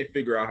 They can't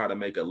figure out how to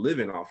make a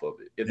living off of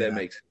it, if that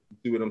makes sense. You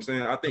see what I'm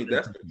saying? I think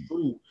that's the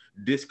true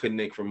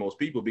disconnect for most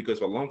people, because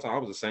for a long time I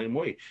was the same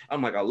way.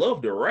 I'm like, I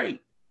love to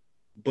write,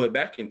 but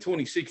back in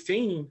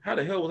 2016, how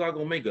the hell was I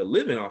gonna make a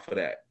living off of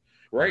that?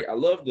 Right? I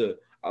love to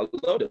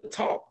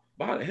talk.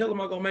 But how the hell am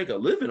I gonna make a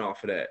living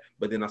off of that?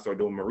 But then I started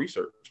doing my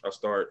research. I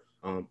start,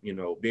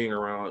 being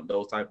around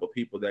those type of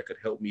people that could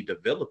help me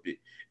develop it.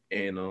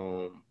 And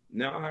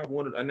now I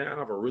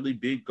have a really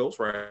big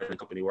ghostwriting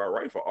company where I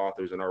write for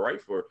authors and I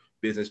write for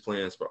business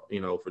plans for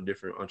for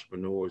different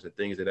entrepreneurs and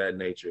things of that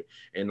nature.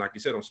 And like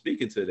you said, I'm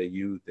speaking to the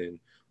youth, and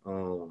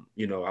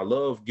I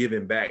love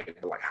giving back.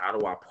 Like, how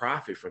do I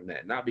profit from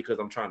that? Not because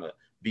I'm trying to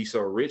be so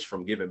rich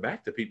from giving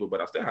back to people,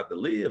 but I still have to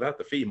live. I have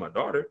to feed my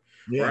daughter,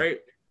 right?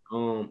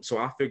 So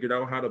I figured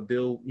out how to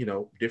build,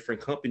 different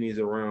companies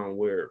around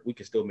where we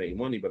can still make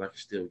money, but I can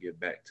still give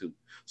back too.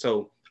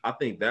 So I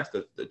think that's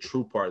the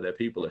true part that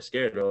people are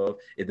scared of,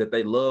 is that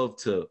they love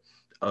to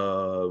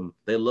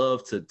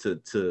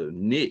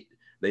knit.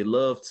 They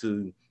love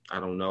to, I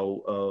don't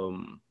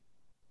know,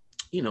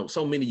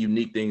 so many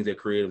unique things that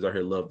creatives out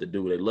here love to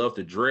do. They love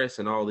to dress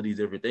and all of these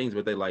different things,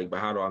 but but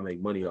how do I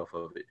make money off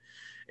of it?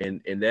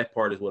 And that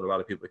part is what a lot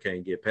of people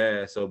can't get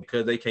past. So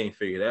because they can't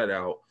figure that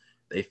out,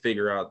 they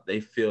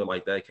feel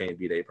like that can't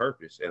be their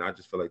purpose. And I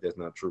just feel like that's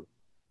not true.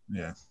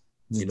 Yeah.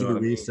 Just do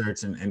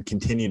research and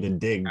continue to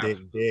dig,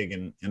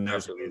 and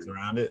there's ways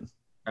around it.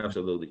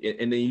 Absolutely.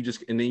 And then you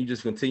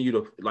just continue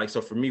to, like,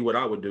 so for me, what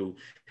I would do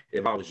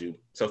if I was you.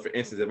 So for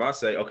instance, if I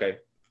say, okay,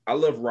 I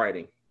love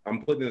writing,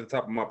 I'm putting it at the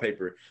top of my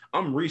paper,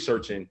 I'm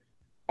researching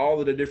all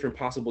of the different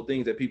possible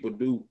things that people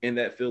do in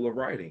that field of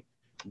writing.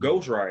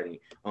 Ghostwriting,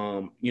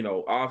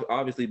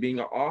 obviously being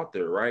an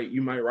author, right?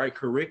 You might write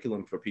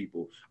curriculum for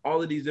people,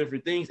 all of these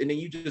different things. And then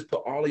you just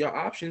put all of your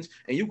options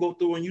and you go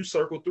through and you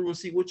circle through and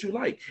see what you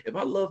like. If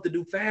I love to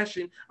do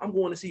fashion, I'm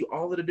going to see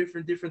all of the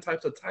different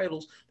types of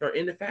titles that are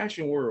in the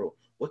fashion world.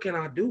 What can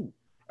I do?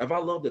 If I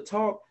love to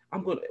talk,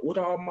 what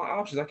are all my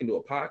options? I can do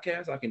a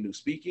podcast, I can do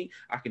speaking,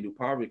 I can do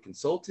private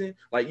consulting.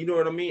 Like, you know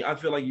what I mean? I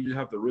feel like you just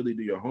have to really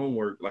do your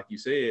homework, like you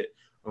said,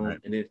 right.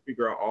 And then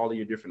figure out all of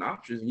your different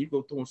options, and you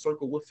go through and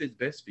circle what fits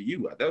best for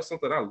you. That was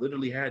something I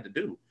literally had to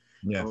do.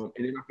 Yeah. And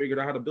then I figured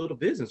out how to build a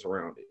business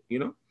around it,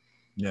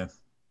 Yeah.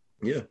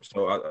 Yeah.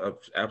 So I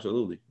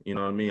absolutely, you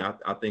know what I mean?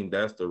 I think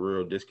that's the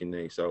real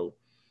disconnect. So,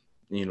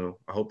 I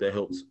hope that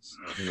helps,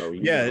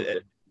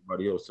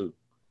 everybody else too.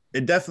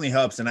 It definitely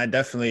helps. And I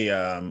definitely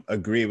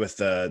agree with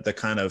the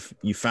kind of,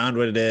 you found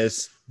what it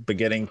is, but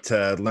getting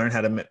to learn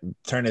how to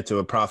turn it to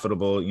a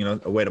profitable,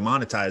 a way to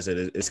monetize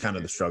it is kind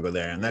of the struggle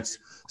there. And that's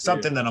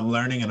something that I'm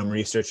learning and I'm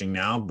researching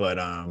now, but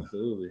I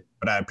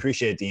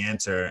appreciate the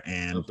answer,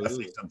 and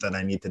definitely something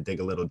I need to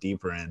dig a little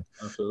deeper in.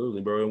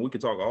 Absolutely, bro. And we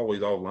can talk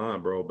always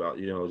offline, bro, about,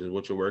 just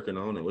what you're working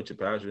on and what you're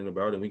passionate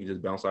about. And we can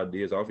just bounce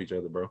ideas off each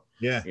other, bro.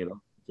 Yeah.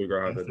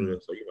 Figure out how to do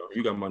that. So,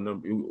 you got my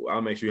number.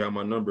 I'll make sure you have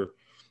my number.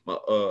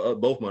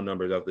 Both my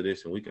numbers after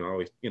this, and we can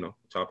always,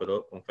 chop it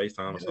up on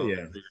FaceTime or something.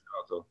 Yeah.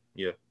 So,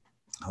 yeah.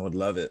 I would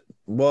love it.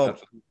 Well,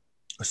 absolutely.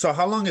 So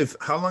how long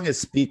has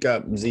Speak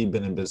Up Z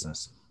been in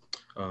business?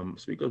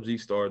 Speak Up Z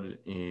started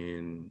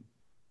in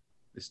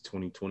this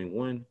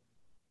 2021.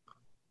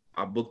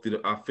 I booked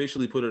it. I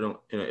officially put it on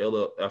in a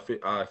LL.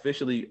 I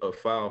officially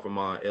filed for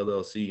my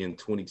LLC in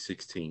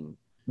 2016.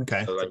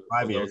 Okay. So like So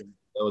 5 years.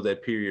 that was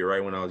that period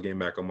right when I was getting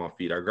back on my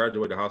feet. I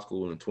graduated high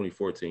school in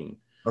 2014.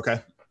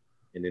 Okay.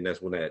 And then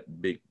that's when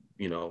that big,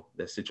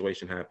 that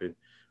situation happened.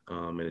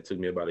 And it took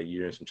me about a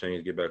year and some change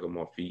to get back on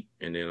my feet.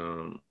 And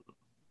then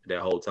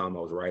that whole time I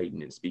was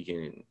writing and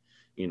speaking and,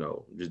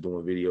 just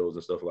doing videos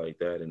and stuff like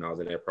that. And I was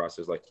in that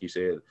process, like you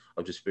said,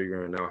 of just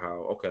figuring out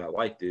how, okay, I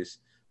like this,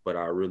 but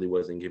I really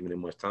wasn't giving it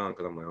much time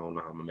because I'm like, I don't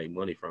know how I'm gonna make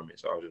money from it.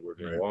 So I was just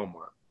working at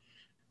Walmart.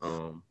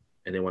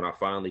 And then when I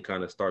finally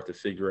kind of start to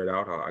figure it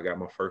out, I got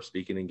my first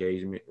speaking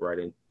engagement right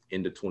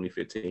into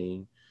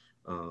 2015.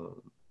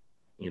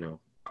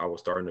 I was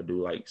starting to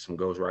do like some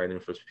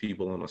ghostwriting for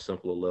people on a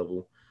simpler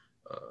level.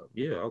 I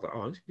was like,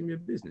 oh, this give me a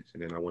business.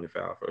 And then I went and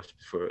filed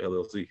for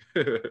LLC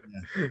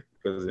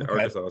because in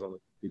Arkansas it was only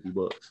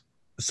 $50.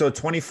 So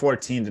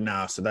 2014 to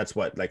now, so that's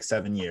what, like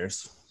 7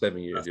 years? 7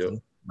 years, yep.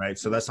 Right.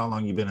 So that's how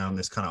long you've been on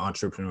this kind of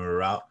entrepreneur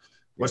route.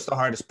 What's the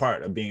hardest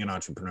part of being an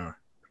entrepreneur?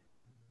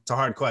 It's a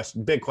hard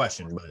question, big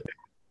question, but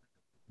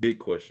big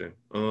question.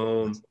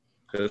 Because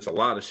it's a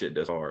lot of shit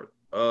that's hard.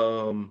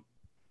 Or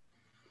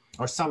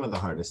some of the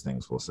hardest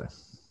things, we'll say.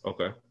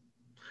 Okay.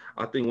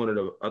 I think one of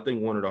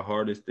the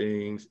hardest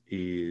things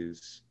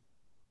is,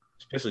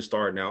 especially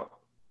starting out,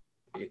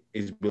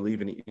 is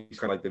believing. It's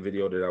kind of like the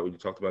video that we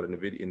talked about in the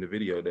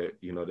video that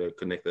that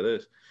connected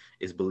us,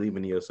 is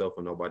believing in yourself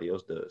when nobody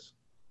else does.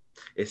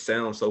 It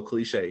sounds so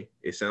cliche.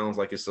 It sounds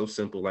like it's so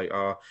simple, like,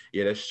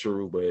 yeah, that's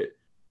true. But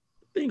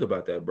think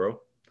about that,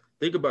 bro.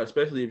 Think about,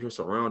 especially if you're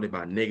surrounded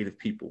by negative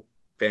people,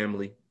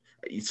 family.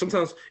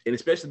 Sometimes, and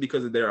especially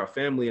because they're our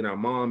family and our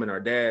mom and our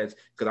dads,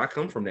 because I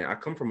come from that. I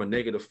come from a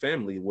negative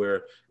family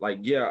where, like,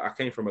 yeah, I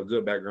came from a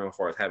good background as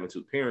far as having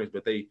two parents,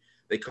 but they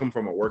come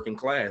from a working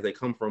class. They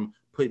come from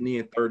putting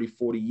in 30,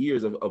 40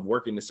 years of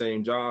working the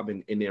same job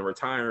and then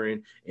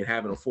retiring and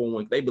having a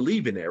 401. They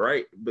believe in that,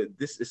 right? But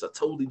this is a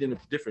totally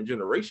different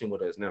generation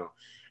with us now.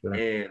 Yeah.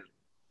 And,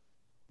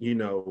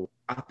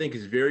 I think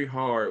it's very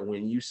hard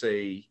when you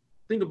say,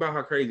 think about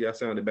how crazy I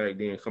sounded back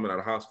then coming out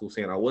of high school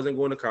saying I wasn't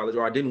going to college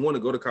or I didn't want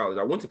to go to college.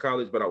 I went to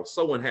college, but I was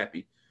so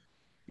unhappy.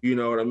 You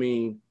know what I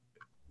mean?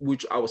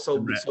 Which I was so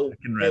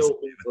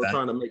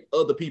trying to make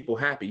other people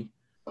happy,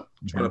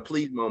 trying to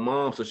please my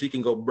mom so she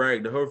can go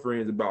brag to her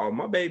friends about, oh,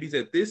 my baby's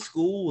at this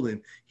school and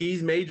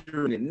he's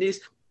majoring in this.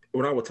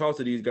 When I would talk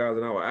to these guys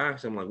and I would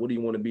ask them, like, what do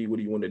you want to be? What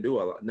do you want to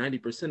do?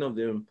 90% of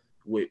them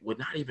would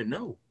not even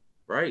know.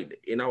 Right.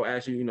 And I would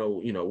ask you,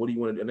 what do you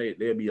want to do? And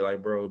they'll be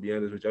like, bro, be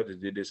honest with you, I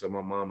just did this so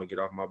my mom would get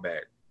off my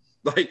back.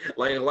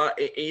 Like a lot,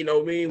 you know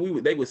what I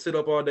mean? They would sit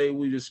up all day,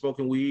 we just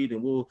smoking weed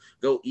and we'll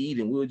go eat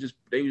and they would just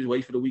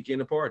wait for the weekend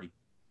to party.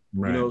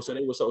 Right. So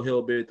they were so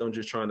hell-bent on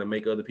just trying to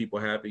make other people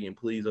happy and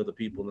please other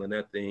people and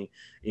that thing,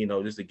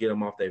 just to get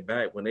them off their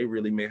back when they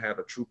really may have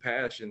a true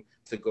passion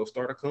to go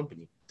start a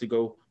company, to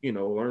go,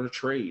 learn a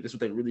trade. That's what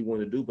they really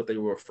wanted to do, but they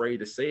were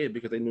afraid to say it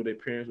because they knew their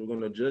parents were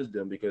going to judge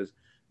them because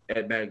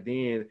back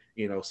then,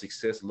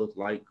 success looked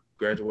like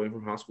graduating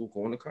from high school,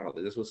 going to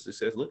college. That's what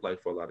success looked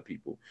like for a lot of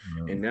people.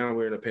 Mm-hmm. And now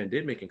we're in a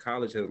pandemic and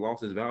college has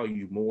lost its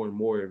value more and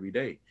more every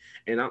day.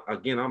 And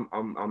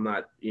I'm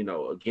not,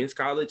 against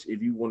college.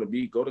 If you want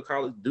to go to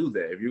college, do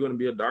that. If you're going to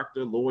be a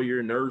doctor,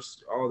 lawyer,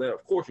 nurse, all that,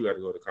 of course you got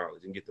to go to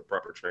college and get the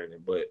proper training.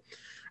 But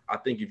I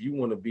think if you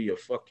want to be a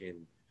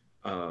fucking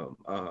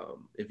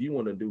if you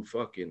want to do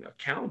fucking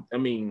account,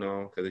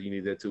 no, because you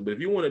need that too. But if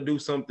you want to do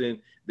something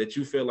that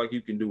you feel like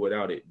you can do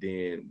without it,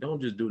 then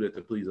don't just do that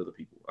to please other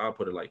people. I'll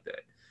put it like that.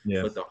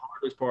 Yeah. But the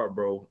hardest part,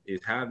 bro,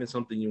 is having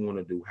something you want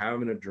to do,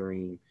 having a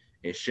dream,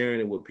 and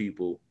sharing it with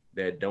people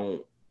that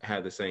don't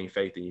have the same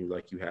faith in you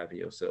like you have in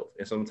yourself.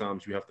 And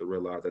sometimes you have to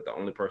realize that the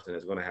only person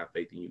that's going to have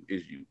faith in you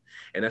is you.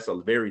 And that's a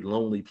very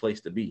lonely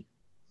place to be.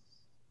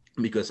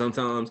 Because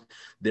sometimes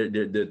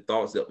the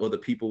thoughts of other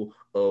people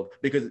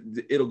because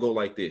it'll go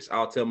like this.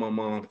 I'll tell my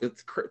mom,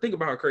 think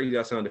about how crazy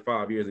I sounded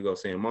 5 years ago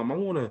saying, Mom, I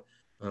want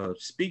to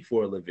speak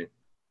for a living.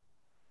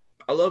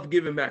 I love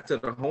giving back to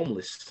the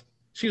homeless.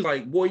 She's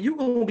like, boy, you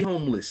gonna be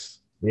homeless,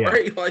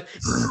 right? Like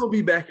you're gonna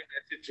be back in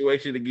that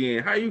situation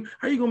again. How you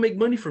gonna make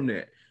money from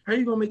that? How are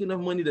you gonna make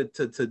enough money to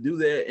do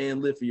that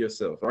and live for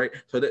yourself, right?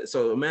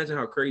 So imagine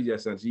how crazy I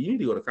sound. So you need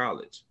to go to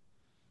college.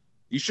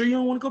 You sure you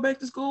don't want to go back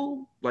to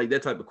school? Like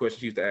that type of question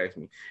she used to ask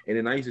me. And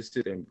then I used to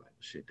sit there and be like,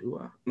 shit, do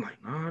I? I'm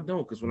like, nah, I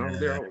don't. Because when I was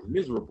there, I was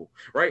miserable.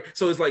 Right.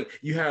 So it's like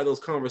you have those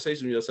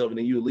conversations with yourself and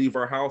then you leave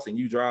our house and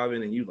you drive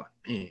in and you like,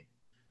 man,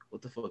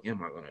 what the fuck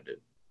am I going to do?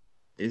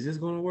 Is this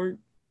going to work?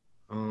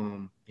 How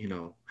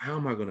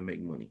am I going to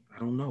make money? I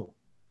don't know.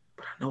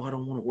 But I know I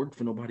don't want to work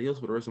for nobody else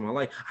for the rest of my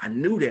life. I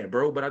knew that,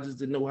 bro, but I just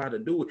didn't know how to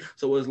do it.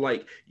 So it's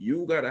like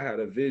you got to have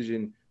a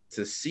vision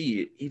to see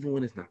it even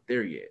when it's not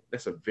there yet.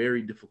 That's a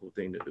very difficult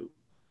thing to do.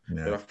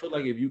 Yeah. But I feel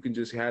like if you can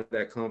just have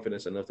that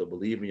confidence enough to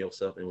believe in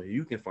yourself, and when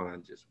you can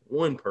find just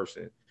one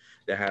person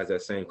that has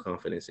that same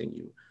confidence in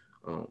you,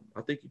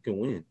 I think you can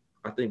win.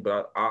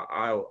 But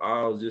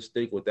I'll just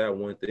stick with that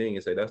one thing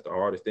and say that's the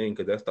hardest thing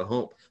because that's the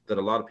hump that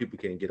a lot of people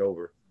can't get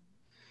over.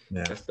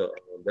 Yeah. That's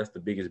the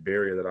biggest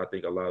barrier that I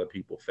think a lot of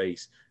people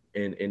face.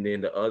 And then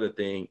the other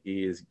thing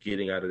is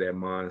getting out of that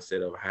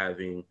mindset of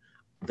having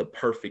the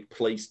perfect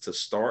place to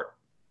start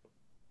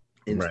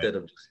instead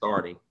of just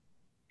starting.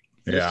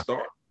 Yeah.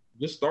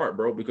 Just start,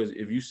 bro. Because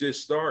if you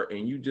just start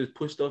and you just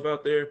put stuff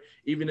out there,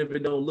 even if it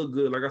don't look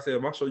good, like I said,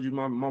 if I showed you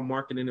my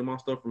marketing and my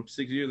stuff from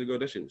 6 years ago,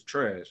 that shit was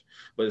trash.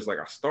 But it's like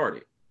I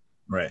started.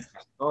 Right.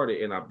 I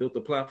started and I built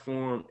the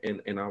platform,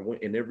 and I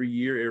went, and every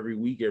year, every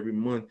week, every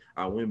month,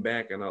 I went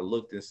back and I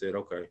looked and said,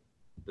 okay,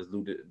 let's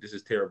do this. This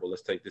is terrible.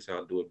 Let's take this out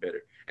and do it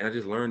better. And I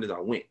just learned as I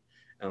went.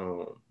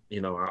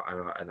 You know,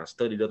 I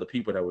studied other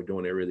people that were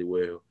doing it really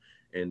well,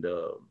 and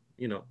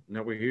you know,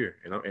 now we're here,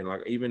 and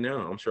like even now,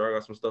 I'm sure I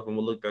got some stuff I'm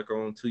gonna look back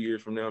on 2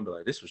 years from now and be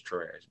like, this was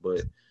trash,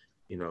 but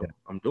you know,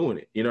 I'm doing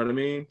it. You know what I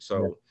mean?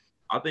 So.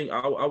 I think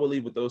I will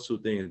leave with those two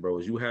things, bro.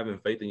 Is you having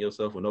faith in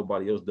yourself when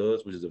nobody else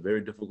does, which is a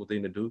very difficult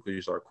thing to do because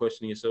you start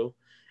questioning yourself,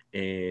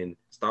 and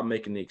stop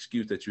making the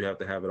excuse that you have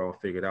to have it all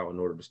figured out in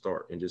order to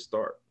start, and just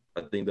start.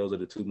 I think those are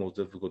the two most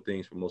difficult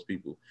things for most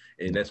people,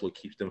 and that's what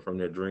keeps them from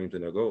their dreams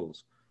and their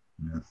goals.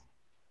 Yeah.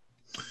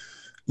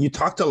 You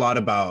talked a lot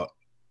about,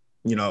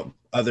 you know,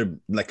 other,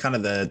 like kind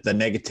of the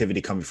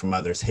negativity coming from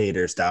others,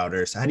 haters,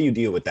 doubters. How do you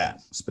deal with that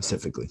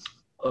specifically?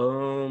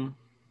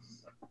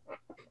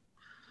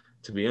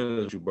 To be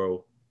honest with you,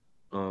 bro,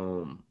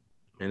 and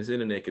this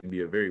internet can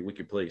be a very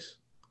wicked place,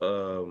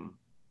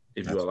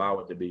 if you allow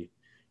it to be,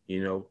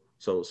 you know.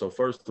 So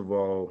first of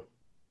all,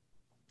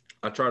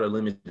 I try to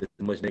limit as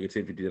much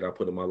negativity that I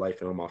put in my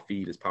life and on my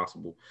feed as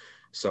possible.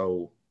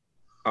 So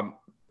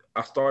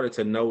I started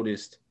to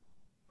notice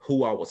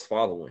who I was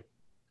following.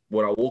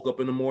 When I woke up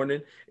in the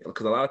morning,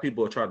 because a lot of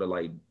people try to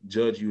like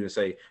judge you and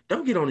say,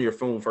 don't get on your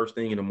phone first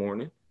thing in the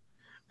morning.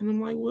 And I'm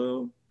like,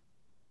 well,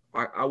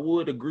 I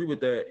would agree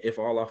with that if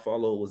all I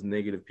follow was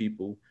negative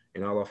people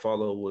and all I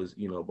follow was,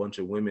 you know, a bunch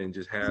of women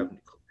just have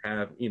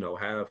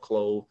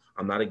clothes.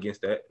 I'm not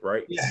against that,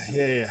 right?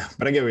 Yeah.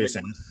 But I get what you're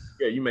saying.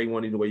 Yeah, you make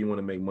money the way you want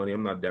to make money.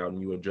 I'm not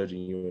doubting you or judging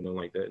you or nothing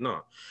like that.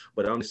 No.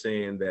 But I'm just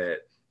saying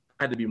that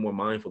I had to be more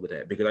mindful of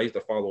that because I used to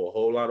follow a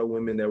whole lot of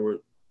women that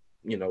were,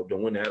 you know,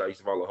 doing that. I used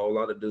to follow a whole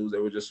lot of dudes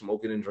that were just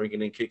smoking and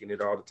drinking and kicking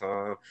it all the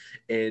time.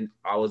 And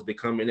I was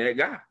becoming that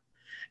guy.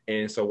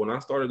 And so when I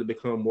started to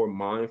become more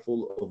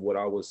mindful of what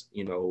I was,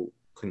 you know,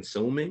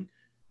 consuming,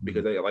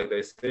 because like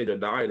they said, your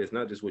diet is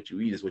not just what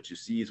you eat, it's what you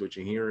see, it's what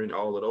you're hearing,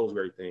 all of those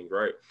great things,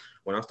 right?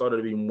 When I started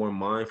to be more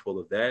mindful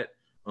of that,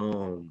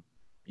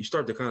 you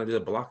start to kind of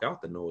just block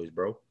out the noise,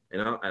 bro.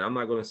 And I'm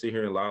not going to sit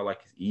here and lie like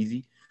it's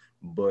easy,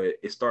 but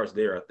it starts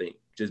there, I think.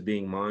 Just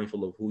being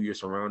mindful of who you're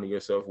surrounding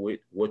yourself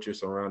with, what you're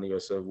surrounding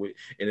yourself with.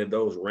 And if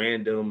those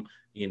random,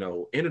 you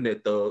know,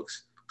 internet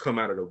thugs come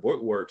out of the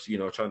works, you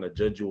know, trying to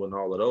judge you and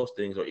all of those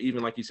things, or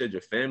even like you said, your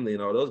family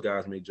and all those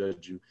guys may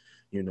judge you,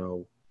 you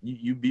know,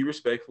 you be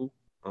respectful.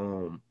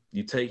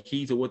 You take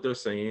heed to what they're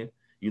saying,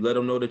 you let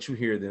them know that you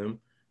hear them,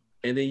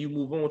 and then you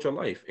move on with your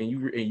life. And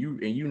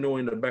you know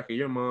in the back of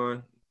your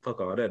mind, fuck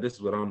all that, this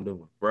is what I'm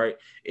doing, right?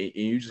 And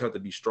you just have to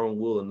be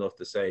strong-willed enough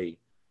to say,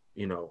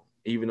 you know,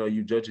 even though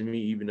you judging me,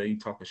 even though you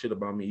talking shit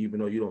about me, even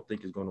though you don't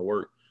think it's gonna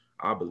work,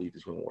 I believe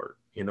it's gonna work,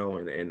 you know,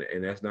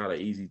 and that's not an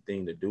easy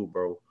thing to do,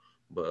 bro.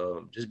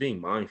 But just being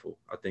mindful,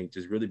 I think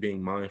just really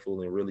being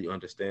mindful and really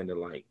understanding,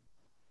 like,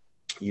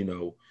 you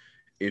know,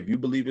 if you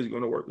believe it's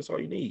going to work, that's all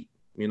you need,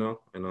 you know?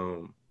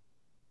 And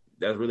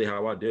that's really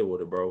how I deal with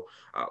it, bro.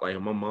 Like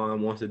if my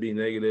mom wants to be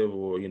negative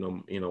or, you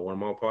know, one of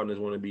my partners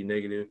want to be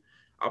negative,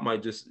 I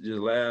might just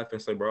laugh and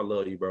say, bro, I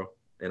love you, bro.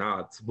 And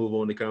I'll move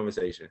on the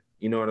conversation.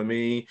 You know what I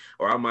mean?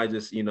 Or I might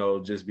just, you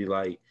know, just be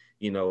like,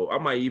 you know, I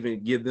might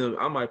even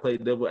I might play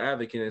devil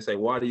advocate and say,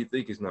 why do you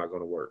think it's not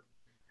going to work?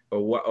 Or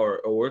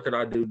what could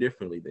I do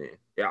differently then?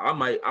 Yeah, I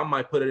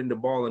might put it in the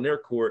ball in their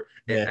court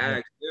and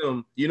ask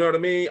them, you know what I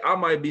mean? I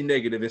might be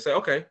negative and say,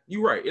 okay,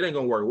 you're right, it ain't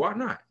gonna work. Why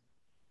not?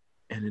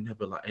 And then they'll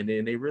be like, and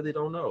then they really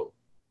don't know.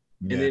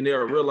 Yeah. And then they'll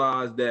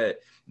realize that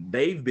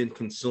they've been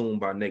consumed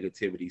by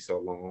negativity so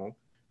long,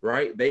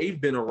 right? They've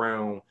been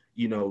around,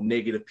 you know,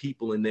 negative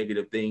people and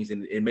negative things,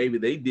 and maybe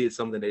they did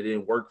something that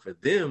didn't work for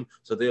them,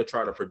 so they'll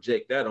try to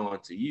project that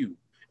onto you.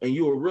 And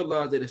you will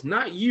realize that it's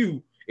not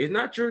you. It's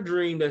not your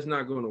dream that's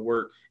not going to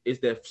work. It's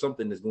that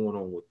something that's going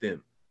on with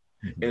them.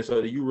 Mm-hmm. And so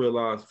you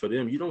realize for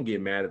them, you don't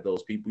get mad at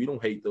those people. You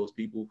don't hate those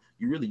people.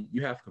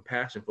 You have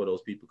compassion for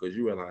those people because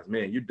you realize,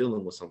 man, you're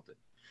dealing with something.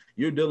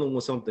 You're dealing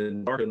with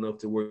something dark enough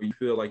to where you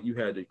feel like you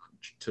had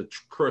to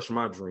crush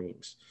my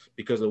dreams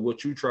because of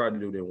what you tried to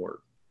do didn't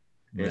work.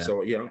 Yeah. And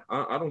so, yeah,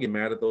 I don't get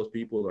mad at those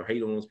people or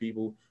hate on those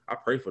people. I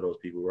pray for those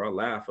people, or I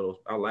laugh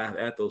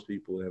at those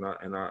people, and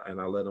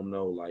I let them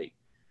know, like,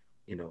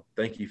 you know,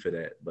 thank you for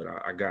that, but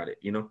I got it,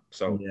 you know?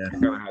 So yeah,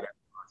 kind of how that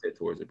mindset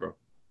towards it, bro.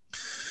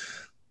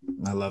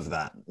 I love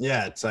that.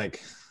 Yeah, it's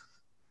like,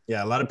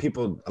 yeah, a lot of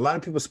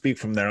people speak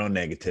from their own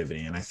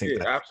negativity, and I think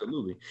that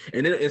absolutely.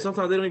 And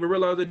sometimes they don't even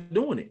realize they're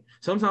doing it.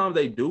 Sometimes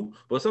they do,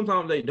 but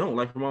sometimes they don't.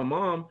 Like for my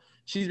mom,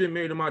 she's been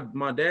married to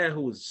my dad,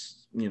 who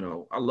was, you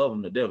know, I love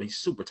him to death. He's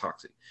super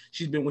toxic.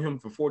 She's been with him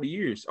for 40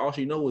 years. All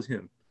she knows is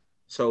him.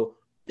 So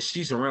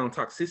she's around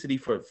toxicity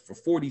for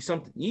 40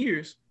 something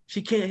years.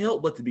 she can't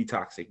help but to be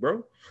toxic,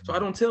 bro. So I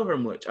don't tell her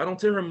much. I don't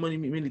tell her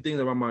many things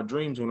about my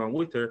dreams when I'm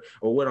with her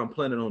or what I'm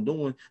planning on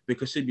doing,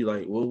 because she'd be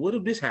like, well, what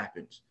if this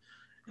happens?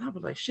 And I'll be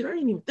like, shit, I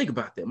didn't even think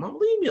about that, mom.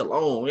 Leave me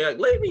alone. Like,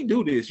 let me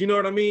do this. You know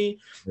what I mean?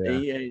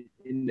 Yeah.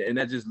 And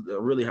that's just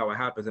really how it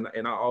happens.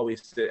 And I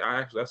always said,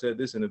 I said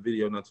this in a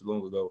video not too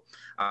long ago.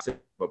 I said,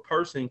 if a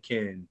person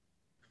can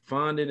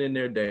find it in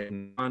their day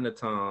and find the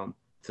time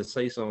to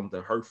say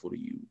something hurtful to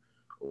you,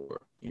 or,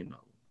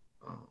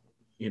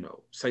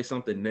 say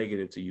something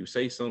negative to you,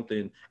 say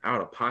something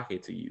out of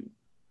pocket to you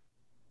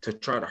to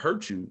try to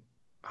hurt you,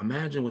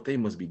 imagine what they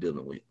must be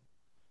dealing with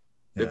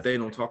that they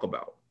don't talk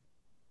about.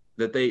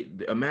 That they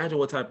imagine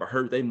what type of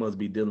hurt they must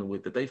be dealing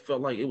with, that they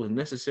felt like it was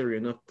necessary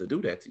enough to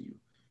do that to you.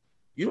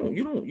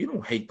 You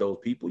don't hate those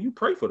people. You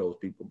pray for those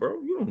people,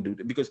 bro. You don't do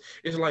that, because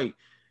it's like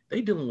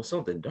they dealing with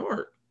something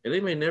dark and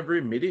they may never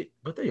admit it,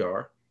 but they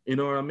are. You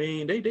know what I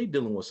mean? They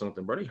dealing with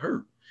something, bro. They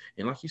hurt.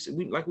 And like you said,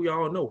 we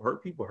all know,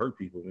 hurt people,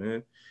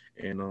 man.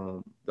 And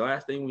the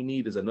last thing we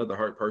need is another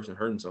hurt person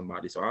hurting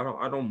somebody. So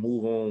I don't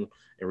move on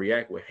and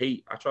react with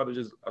hate. I try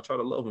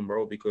to love them,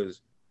 bro,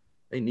 because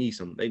they need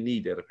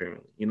that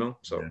apparently,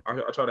 So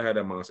I try to have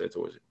that mindset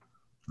towards it.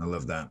 I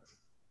love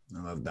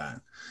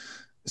that.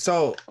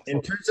 So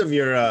in terms of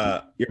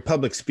your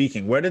public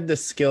speaking, where did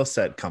this skill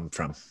set come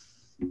from?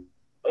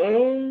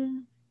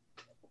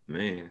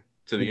 Man,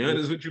 to be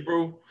honest with you,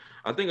 bro,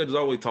 I think I just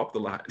always talked a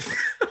lot.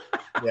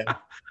 Yeah.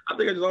 I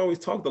think I just always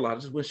talked a lot. I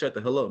just wouldn't shut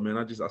the hell up, man.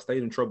 I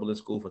stayed in trouble in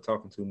school for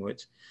talking too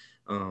much.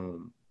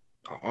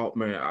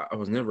 I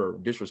was never a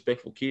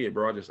disrespectful kid,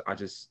 bro. I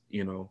just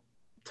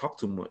talk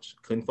too much,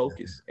 couldn't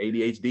focus,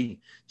 ADHD,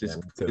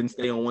 couldn't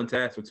stay on one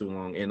task for too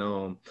long.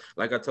 And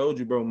like I told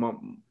you, bro,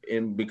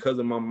 because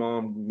of my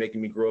mom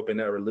making me grow up in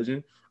that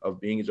religion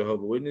of being a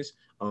Jehovah's Witness,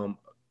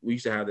 we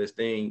used to have this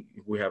thing.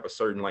 We have a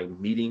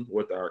certain meeting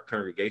with our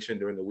congregation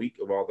during the week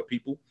of all the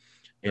people,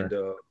 and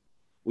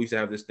we used to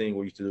have this thing where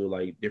we used to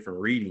do different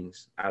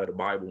readings out of the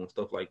Bible and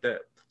stuff like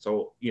that.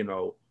 So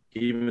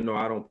even though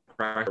I don't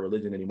practice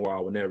religion anymore, I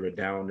would never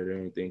down it or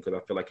anything, because I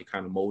feel like it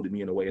kind of molded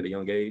me in a way at a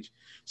young age.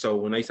 So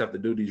when I used to have to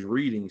do these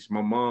readings,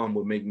 my mom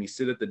would make me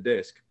sit at the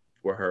desk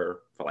with her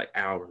for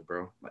hours,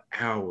 bro,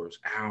 hours,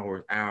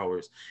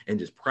 and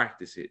just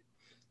practice it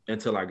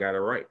until I got it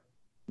right.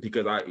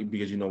 Because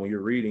when you're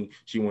reading,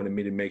 she wanted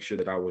me to make sure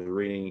that I was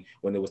reading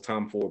when it was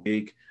time for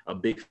a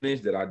big finish,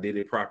 that I did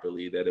it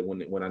properly, that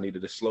when I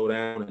needed to slow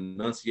down and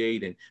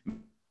enunciate and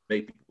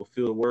make people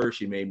feel the words,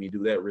 she made me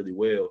do that really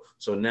well.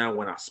 So now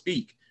when I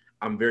speak,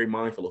 I'm very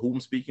mindful of who I'm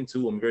speaking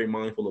to. I'm very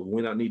mindful of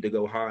when I need to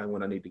go high and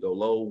when I need to go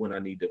low, when I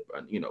need to,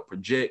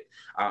 project.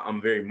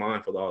 I'm very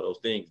mindful of all those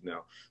things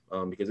now,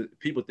 because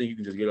people think you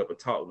can just get up and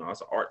talk. No, it's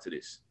an art to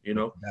this,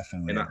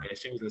 Definitely.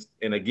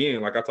 And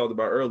again, like I talked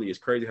about earlier, it's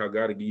crazy how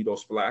God will give you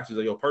those flashes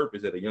of your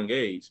purpose at a young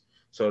age.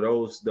 So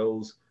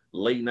those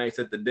late nights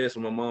at the desk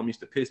when my mom used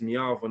to piss me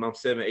off when I'm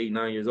 7, 8,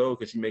 9 years old,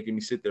 because she's making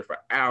me sit there for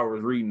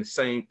hours reading the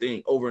same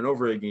thing over and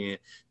over again,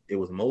 it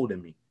was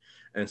molding me.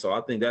 And so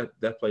I think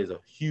that plays a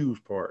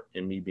huge part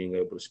in me being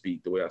able to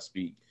speak the way I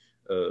speak.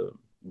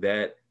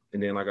 That,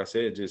 and then like I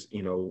said, just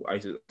I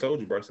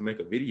told you, bro, I used to make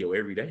a video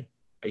every day.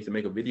 I used to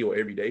make a video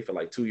every day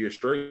for 2 years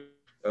straight.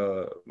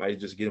 I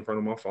just get in front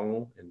of my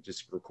phone and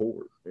just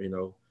record,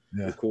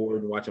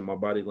 record, watching my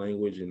body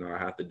language, and I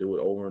have to do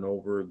it over and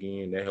over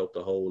again. That helped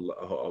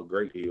a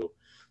great deal.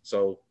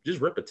 So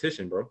just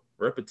repetition, bro,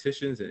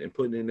 repetitions and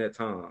putting in that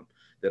time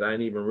that I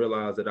didn't even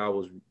realize that I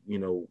was,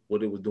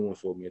 what it was doing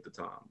for me at the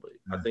time. But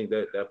I think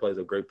that plays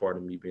a great part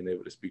in me being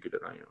able to speak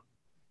that I am.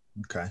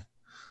 Okay.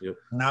 Yep.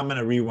 Now I'm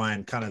gonna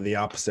rewind kind of the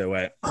opposite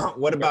way.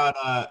 What about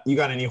you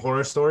got any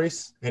horror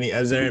stories?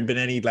 Has there been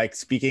any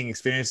speaking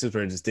experiences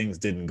where just things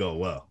didn't go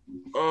well?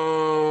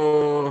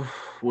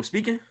 Well,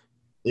 speaking?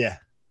 Yeah.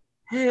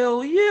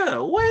 Hell yeah.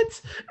 What?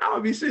 I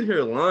would be sitting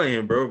here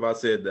lying, bro, if I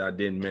said that I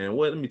didn't, man.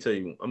 Let me tell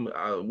you,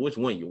 which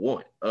one you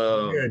want?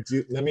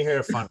 Let me hear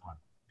a fun one.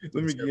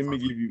 Let me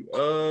give you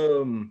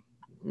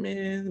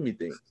man, let me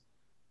think.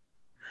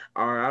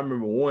 All right, I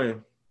remember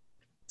one.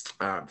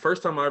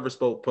 First time I ever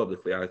spoke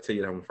publicly, I'll tell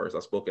you that one first. I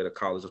spoke at a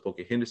college. I spoke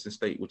at Henderson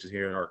State, which is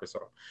here in Arkansas,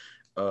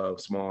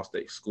 small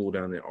state school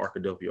down in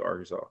Arkadelphia,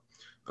 Arkansas.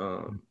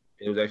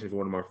 It was actually for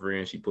one of my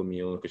friends. She put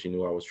me on because she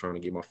knew I was trying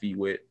to get my feet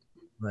wet,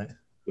 right,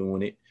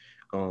 doing it.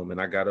 And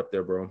I got up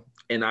there, bro,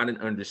 and I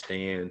didn't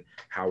understand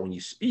how when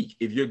you speak,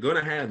 if you're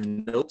gonna have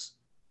notes.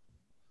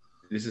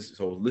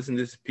 Listen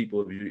to this,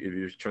 people, if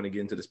you're trying to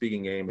get into the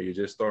speaking game or you're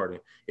just starting.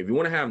 If you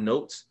want to have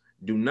notes,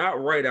 do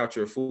not write out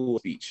your full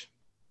speech.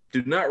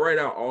 Do not write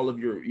out all of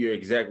your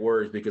exact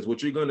words, because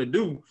what you're going to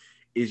do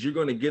is you're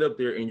going to get up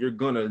there and you're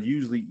going to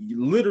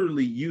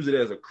literally use it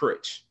as a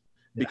crutch.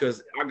 Yeah.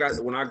 Because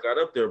when I got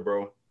up there,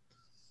 bro,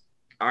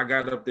 I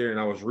got up there and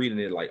I was reading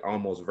it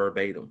almost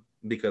verbatim,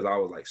 because I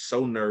was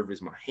so nervous.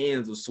 My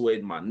hands were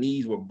sweating, my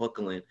knees were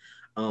buckling,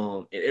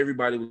 and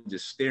everybody was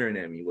just staring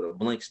at me with a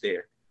blank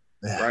stare.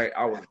 Yeah. Right,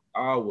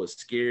 I was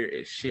scared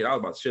as shit. I was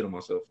about to shit on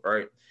myself,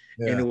 right?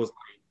 Yeah. And it was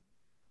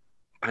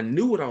I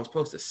knew what I was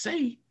supposed to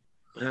say,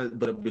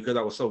 but because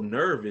I was so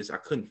nervous, I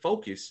couldn't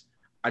focus.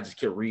 I just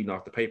kept reading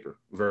off the paper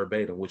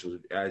verbatim, which was,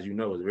 as you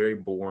know, was very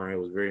boring. It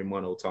was very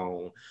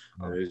monotone.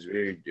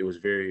 It was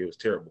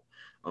terrible.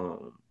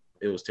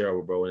 It was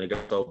terrible, bro. And it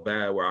got so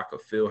bad where I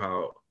could feel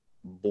how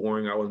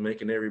boring I was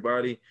making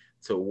everybody,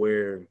 to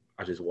where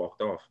I just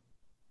walked off.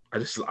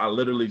 I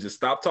literally just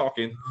stopped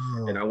talking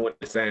and I went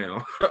to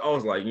sound. I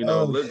was like,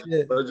 let's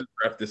just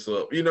wrap this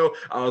up.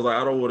 I was like,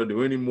 I don't want to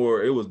do any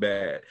more. It was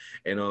bad.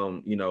 And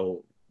like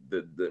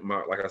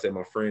I said,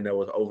 my friend that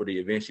was over the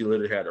event, she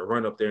literally had to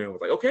run up there and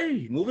was like,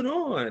 okay, moving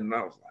on. And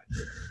I was like,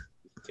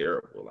 it's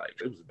terrible. Like,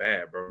 it was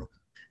bad, bro.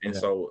 And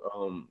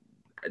so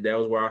that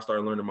was where I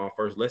started learning my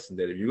first lesson,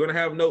 that if you're gonna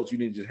have notes, you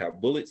need to just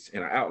have bullets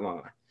and an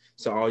outline.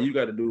 So all you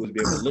got to do is be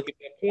able to look at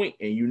that point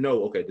and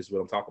okay, this is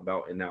what I'm talking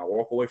about. And now I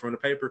walk away from the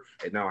paper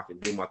and now I can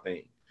do my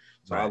thing.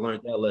 So I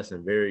learned that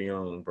lesson very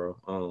young, bro.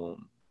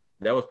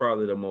 That was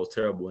probably the most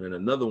terrible. And then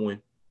another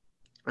one,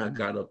 I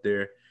got up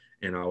there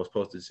and I was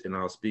supposed to, and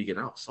I was speaking.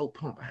 I was so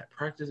pumped. I had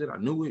practiced it. I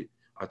knew it.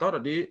 I thought I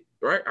did,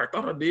 right? I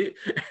thought I did.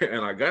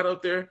 And I got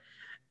up there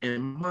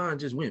and mine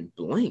just went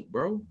blank,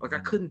 bro. Like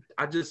I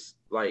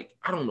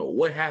don't know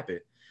what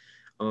happened.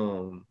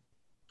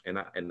 And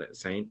the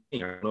same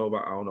thing. I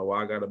don't know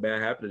why I got a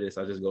bad habit of this.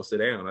 I just go sit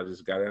down. I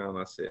just got down.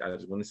 I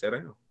just went and sat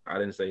down. I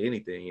didn't say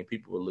anything, and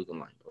people were looking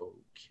like,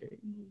 okay,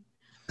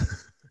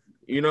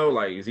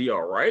 like, is he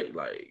all right?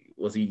 Like,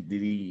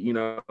 did he,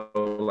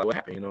 like, what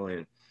happened?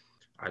 And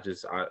I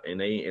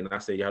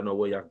said, y'all know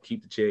what? Y'all can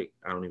keep the check.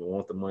 I don't even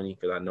want the money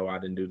because I know I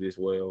didn't do this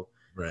well.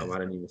 Right. I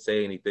didn't even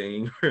say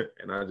anything,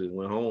 and I just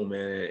went home,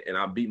 man. And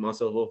I beat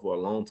myself up for a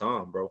long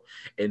time, bro.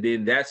 And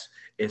then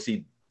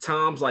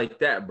times like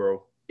that,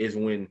 bro, is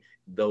when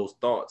those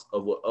thoughts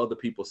of what other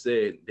people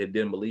said that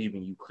didn't believe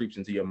in you creeps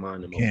into your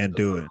mind. You can't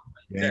do it.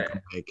 You ain't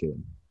gonna make it.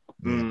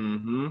 Yeah.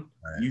 Mm-hmm.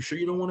 Right. You sure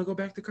you don't want to go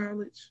back to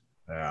college?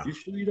 Yeah. You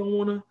sure you don't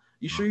want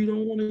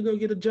to go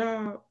get a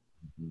job?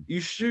 Mm-hmm.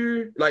 You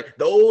sure? Like,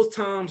 those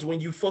times when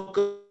you fuck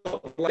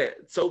up like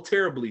that so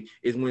terribly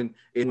is when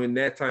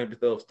that type of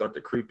stuff start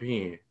to creep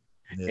in.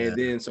 Yeah. And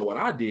then so what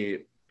I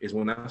did is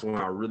that's when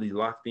I really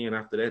locked in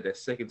after that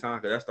second time,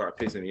 because that started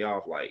pissing me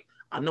off. Like,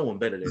 I know I'm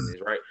better than this,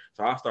 right?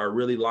 So I started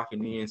really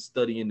locking in,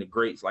 studying the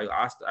greats. Like,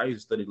 I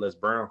used to study Les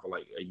Brown for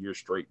like a year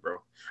straight, bro.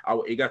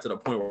 It got to the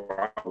point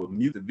where I would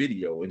mute the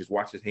video and just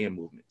watch his hand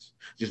movements,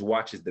 just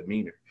watch his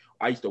demeanor.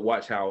 I used to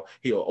watch how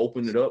he'll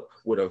open it up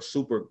with a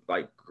super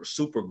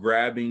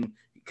grabbing,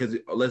 because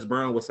Les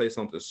Brown would say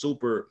something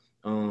super,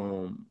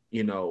 something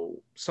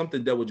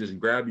that would just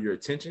grab your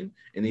attention,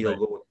 and then he'll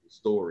go with the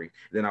story.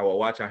 Then I would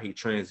watch how he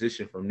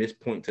transitioned from this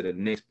point to the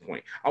next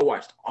point. I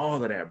watched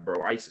all of that,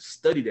 bro. I used to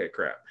study that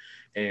crap.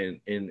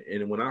 And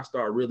when I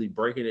started really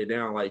breaking it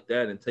down like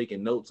that and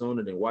taking notes on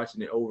it and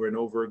watching it over and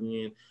over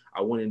again,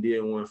 I went and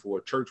did one for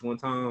a church one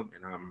time,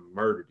 and I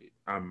murdered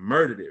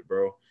it,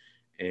 bro.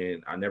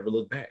 And I never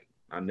looked back.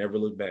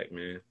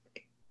 Man.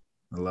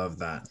 I love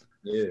that.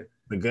 Yeah.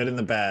 The good and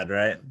the bad,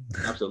 right?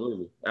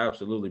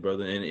 Absolutely,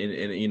 brother. And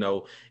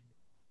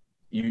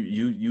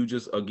you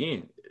just,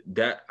 again,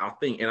 that I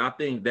think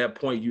that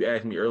point you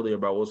asked me earlier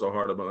about what's so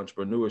hard about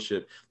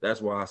entrepreneurship,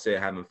 that's why I said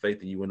having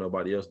faith in you when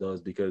nobody else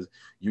does, because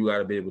you got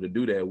to be able to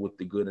do that with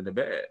the good and the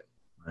bad.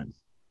 Right.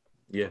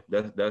 Yeah,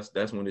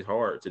 that's when it's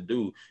hard to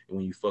do. And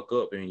when you fuck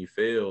up and you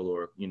fail,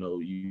 or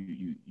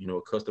you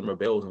a customer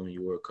bails on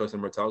you, or a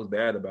customer talks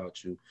bad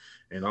about you,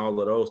 and all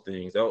of those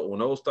things. When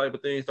those type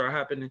of things start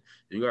happening,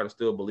 you got to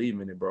still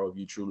believe in it, bro, if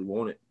you truly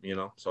want it.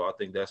 So I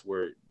think that's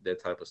where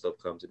that type of stuff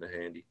comes into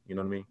handy. You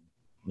know what I mean?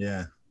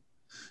 Yeah.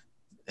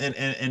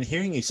 And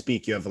hearing you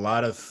speak, you have a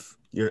lot of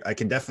I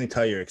can definitely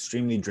tell you're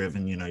extremely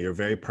driven. You're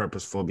very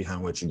purposeful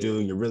behind what you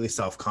do. You're really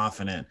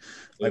self-confident.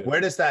 Like,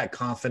 where does that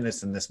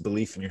confidence and this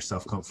belief in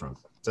yourself come from?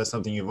 Is that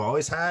something you've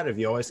always had? Have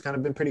you always kind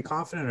of been pretty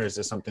confident, or is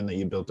this something that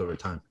you built over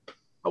time?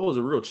 I was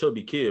a real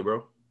chubby kid,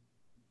 bro.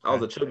 I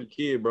was a chubby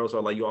kid, bro. So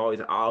like, I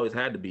always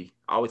had to be.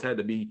 I always had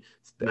to stand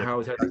up for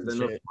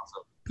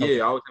myself. Yeah,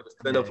 I always had to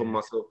stand up for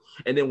myself.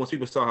 And then once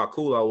people saw how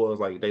cool I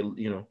was, like,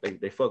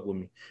 they fuck with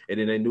me.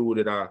 And then they knew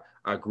that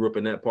I grew up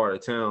in that part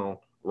of town,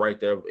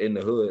 right there in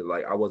the hood.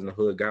 Like, I wasn't a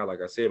hood guy,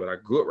 like I said, but I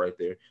grew up right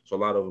there. So a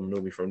lot of them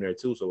knew me from there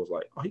too. So it was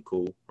like, oh, he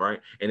cool,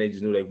 right? And they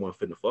just knew they weren't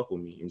finna fuck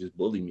with me and just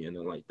bully me and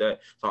nothing like that.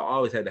 So I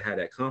always had to have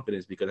that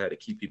confidence, because I had to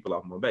keep people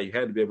off my back. You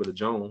had to be able to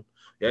Joan.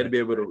 You had to be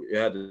able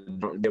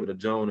to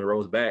Joan and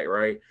Rose back,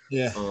 right?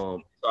 Yeah.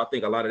 So I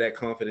think a lot of that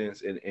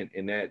confidence and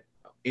that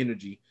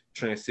energy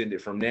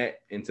transcended from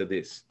that into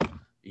this.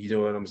 You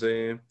know what I'm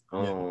saying?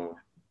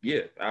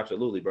 Yeah,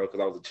 absolutely, bro. Because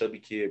I was a chubby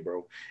kid,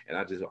 bro, and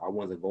I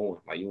wasn't going.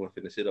 Like, you weren't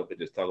finna sit up and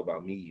just talk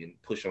about me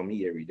and push on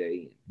me every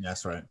day.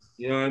 That's right.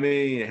 You know what I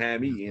mean? And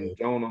have me and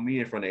going on me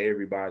in front of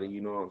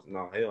everybody. No,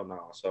 hell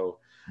no. So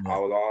I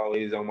was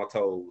always on my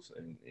toes,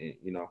 and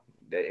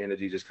that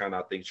energy just kind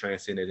of, I think,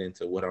 transcended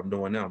into what I'm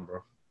doing now,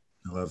 bro.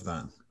 I love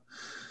that.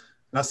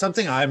 Now,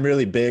 something I'm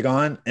really big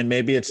on, and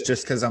maybe it's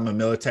just because I'm a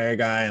military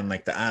guy and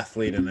like the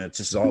athlete, and it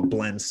just all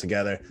blends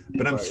together.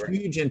 But I'm Right, right.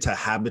 huge into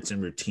habits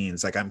and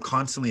routines. Like I'm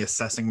constantly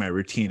assessing my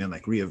routine and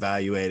like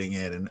reevaluating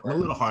it. And I'm a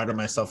little hard on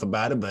myself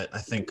about it, but I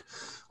think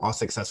all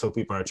successful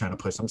people are trying to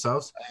push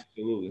themselves.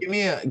 Absolutely.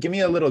 Give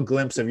me a little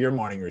glimpse of your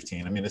morning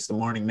routine. I mean, it's the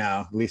morning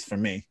now, at least for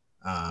me.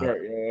 Right.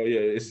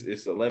 Yeah. It's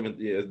 11th.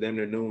 Yeah. It's damn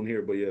near noon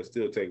here, but yeah,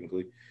 still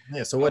technically.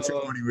 Yeah. So, what's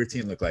your Uh, morning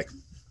routine look like?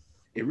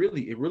 it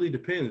really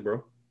depends,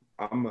 bro.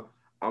 I'm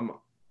I'm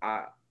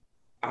I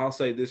I'll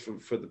say this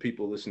for the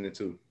people listening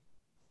to.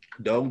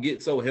 Don't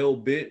get so hell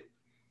bent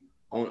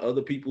on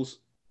other people's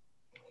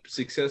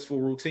successful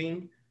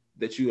routine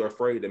that you are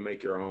afraid to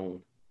make your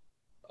own.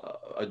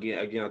 Again,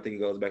 I think it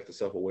goes back to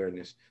self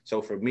awareness.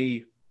 So for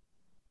me,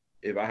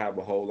 if I have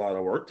a whole lot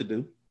of work to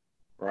do,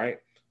 right,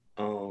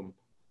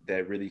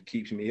 that really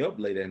keeps me up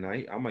late at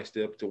night, I might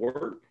stay up to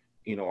work,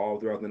 all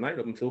throughout the night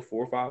up until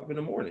 4 or 5 in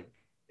the morning,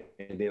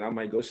 and then I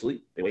might go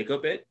sleep and wake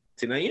up at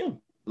 10 a.m.,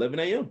 11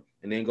 a.m.,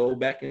 and then go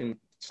back and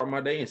start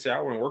my day and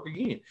shower and work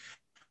again.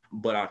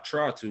 But I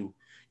try to,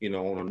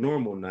 on a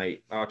normal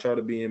night, I try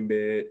to be in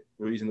bed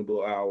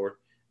reasonable hour,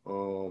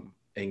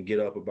 and get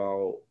up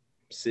about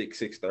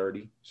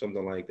 6:30,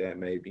 something like that,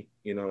 maybe,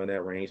 in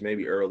that range,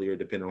 maybe earlier,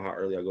 depending on how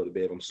early I go to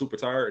bed. If I'm super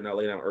tired and I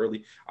lay down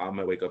early, I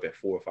might wake up at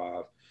 4 or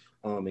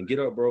 5, and get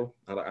up, bro.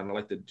 I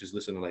like to just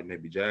listen to like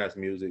maybe jazz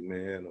music,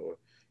 man, or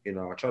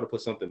I try to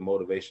put something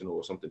motivational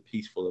or something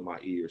peaceful in my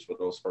ears for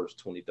those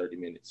first 20-30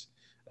 minutes.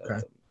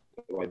 Okay.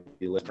 It might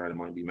be less it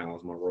might be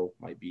Miles Monroe,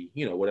 might be,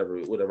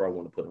 whatever I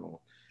want to put on.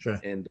 Sure.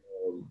 And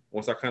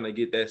once I kind of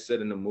get that set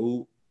in the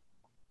mood,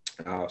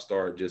 I'll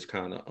start just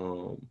kind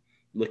of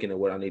looking at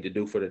what I need to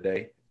do for the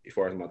day as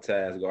far as my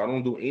tasks go. I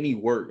don't do any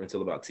work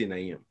until about 10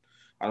 a.m.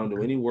 I don't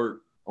do any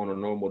work on a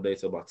normal day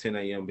till about 10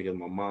 a.m. because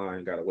my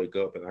mind got to wake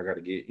up and I got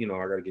to get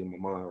my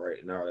mind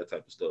right and all that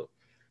type of stuff.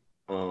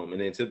 And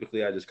then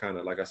typically I just kind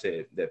of, like I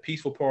said, that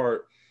peaceful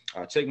part,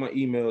 I check my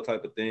email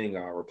type of thing.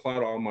 I reply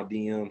to all my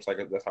DMs. Like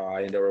that's how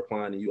I end up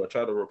replying to you. I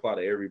try to reply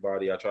to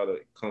everybody. I try to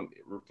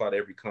reply to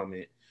every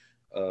comment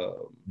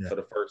for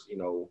the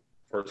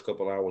first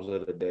couple hours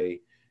of the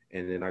day.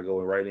 And then I go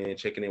right in,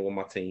 checking in with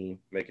my team,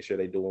 making sure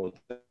they're doing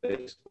what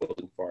they're supposed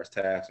to as far as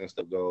tasks and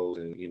stuff goes,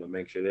 and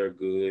make sure they're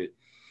good.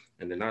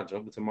 And then I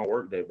jump into my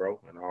work day,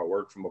 bro. And I'll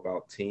work from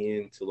about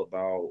 10 till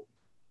about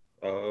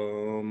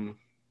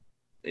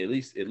at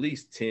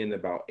least 10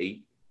 about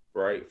 8,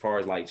 right? As far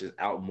as like just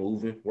out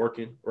moving,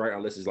 working, right?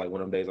 Unless it's like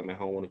one of them days I'm at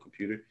home on the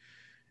computer.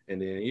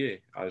 And then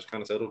I just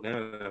kind of settle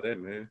down at that,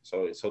 man.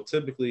 So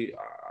typically,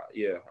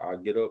 I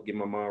get up, get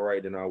my mind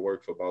right, then I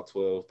work for about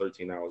 12,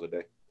 13 hours a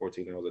day,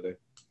 14 hours a day.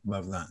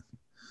 Love that.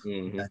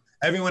 Mm-hmm. Yeah.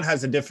 Everyone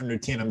has a different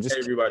routine.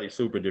 Everybody's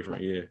super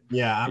different.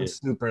 I'm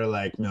super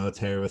like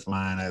military with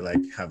mine. I like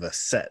have a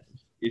set.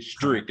 It's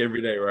strict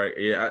every day, right?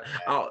 Yeah.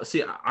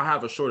 I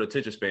have a short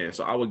attention span,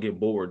 so I would get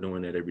bored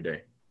doing that every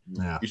day.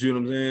 Yeah. You see what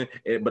I'm saying?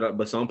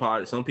 But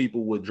some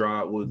people would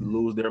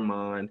lose their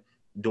mind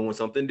doing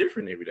something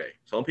different every day.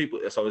 Some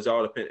people, so it's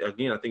all depends.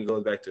 Again, I think it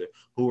goes back to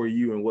who are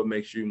you and what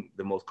makes you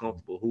the most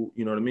comfortable. Who,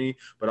 you know what I mean?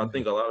 But I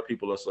think a lot of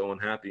people are so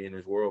unhappy in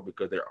this world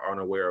because they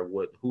aren't aware of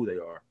who they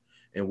are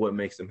and what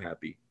makes them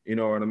happy. You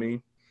know what I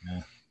mean?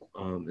 Yeah.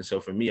 And so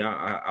for me,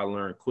 I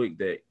learned quick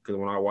that because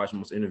when I watch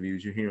most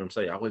interviews, you hear them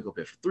say, "I wake up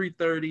at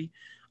 3:30.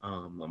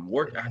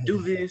 I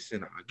do this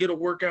and I get a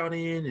workout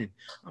in," and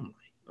I'm like,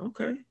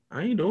 okay,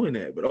 I ain't doing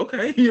that, but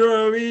okay, you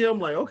know what I mean? I'm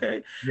like,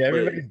 okay. Yeah,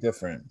 everybody's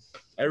different.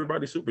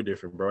 Everybody's super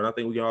different, bro. And I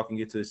think we all can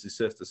get to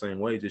success the same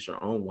way, just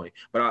your own way.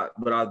 But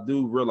I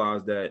do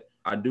realize that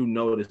I do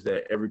notice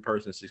that every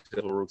person's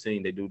successful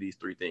routine, they do these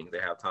 3 things. They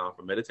have time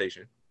for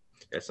meditation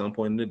at some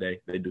point in the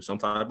day. They do some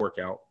type of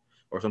workout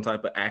or some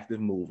type of active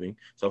moving.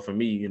 So for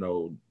me,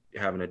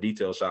 having a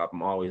detail shop,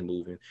 I'm always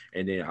moving.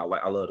 And then I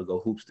love to go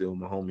hoop still with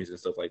my homies and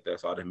stuff like that.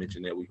 So I didn't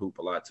mention that we hoop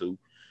a lot too.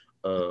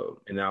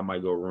 And then I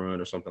might go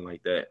run or something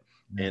like that.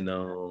 And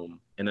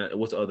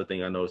what's the other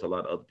thing I notice a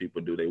lot of other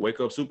people do? They wake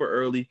up super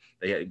early.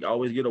 They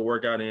always get a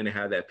workout in. They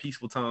have that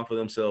peaceful time for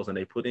themselves, and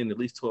they put in at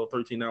least 12,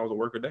 13 hours of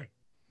work a day.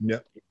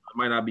 Yep. It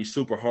might not be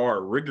super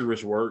hard,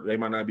 rigorous work. They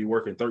might not be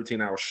working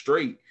 13 hours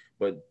straight,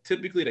 but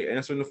typically they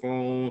answering the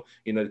phone.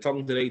 They're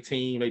talking to their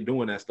team. They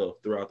doing that stuff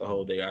throughout the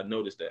whole day. I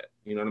noticed that.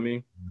 You know what I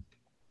mean?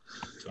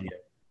 So,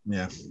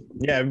 yeah.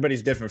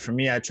 Everybody's different. For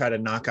me, I try to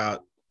knock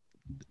out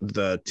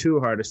the 2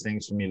 hardest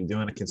things for me to do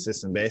on a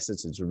consistent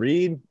basis is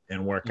read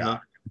and work out.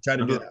 I try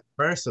to do that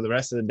first, so the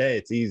rest of the day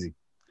it's easy.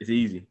 It's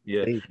easy,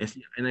 yeah.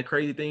 And the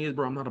crazy thing is,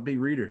 bro, I'm not a big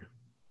reader.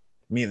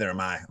 Neither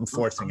am I. I'm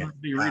forcing it. I'm not a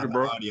big reader,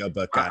 bro.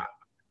 Audiobook guy.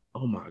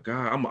 Oh my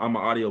God, I'm an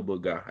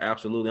audiobook guy.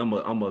 Absolutely, I'm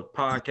a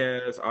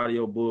podcast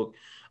audiobook.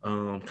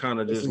 Kind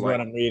of just like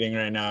what I'm reading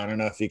right now. I don't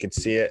know if you could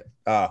see it.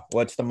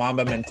 What's the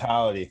Mamba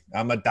Mentality?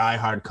 I'm a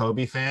diehard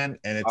Kobe fan,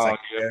 and it's a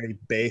very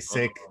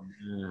basic,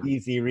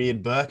 easy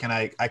read book, and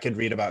I could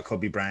read about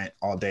Kobe Bryant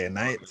all day and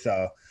night.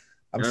 So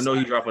I know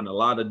he's dropping a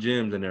lot of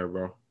gems in there,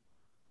 bro.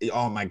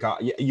 Oh my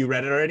God, you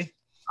read it already?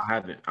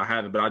 I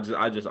haven't, but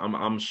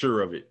I'm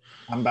sure of it.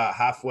 I'm about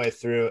halfway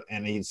through,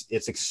 and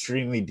it's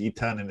extremely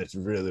detailed and it's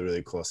really,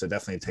 really cool. So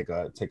definitely take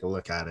a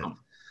look at it.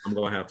 I'm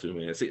gonna have to,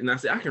 man. See, and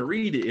I can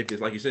read it if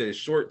it's like you said, it's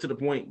short to the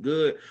point,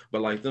 good.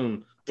 But like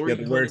them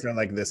 300, the words are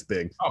like this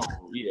big. Oh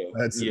yeah,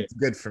 It's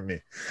good for me.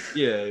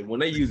 Yeah, when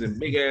they using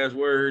big ass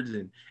words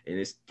and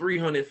it's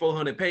 300,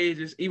 400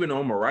 pages. Even though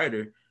I'm a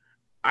writer,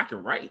 I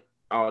can write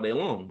all day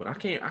long, but I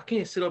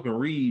can't sit up and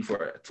read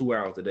for 2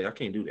 hours a day. I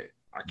can't do that.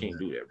 I can't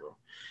do that, bro.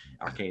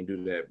 I can't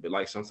do that. But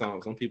like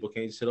sometimes some people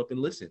can't sit up and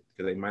listen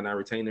because they might not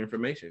retain the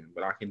information.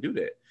 But I can do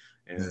that.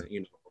 And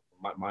you know,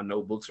 my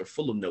notebooks are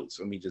full of notes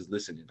of me just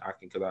listening. I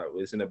can because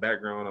it's in the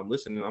background. I'm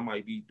listening. I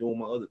might be doing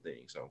my other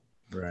thing. So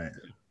right.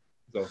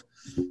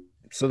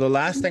 So the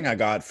last thing I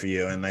got for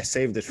you, and I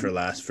saved it for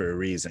last for a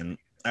reason.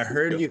 I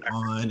heard you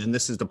on, and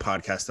this is the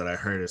podcast that I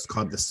heard. It's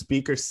called The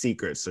Speaker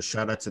Secrets. So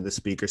shout out to The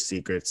Speaker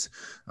Secrets.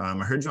 I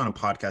heard you on a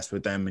podcast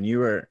with them, and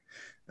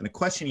the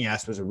question you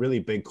asked was a really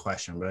big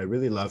question, but I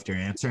really loved your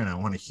answer, and I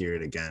want to hear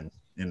it again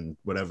in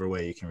whatever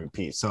way you can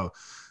repeat. So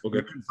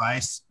your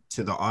advice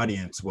to the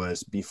audience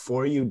was,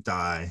 before you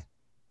die,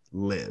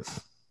 live.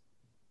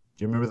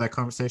 Do you remember that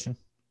conversation?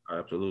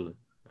 Absolutely.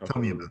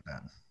 Tell me about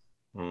that.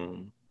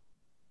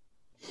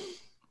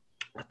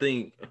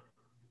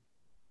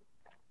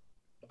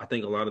 I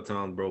think a lot of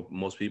times, bro,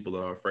 most people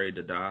are afraid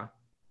to die,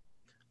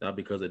 not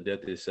because of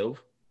death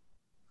itself,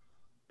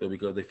 but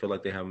because they feel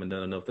like they haven't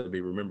done enough to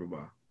be remembered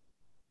by.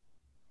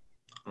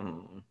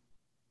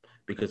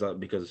 Because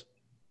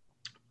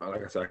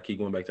like I said, I keep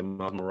going back to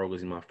Miles Monroe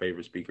because he's my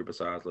favorite speaker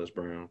besides Les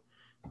Brown.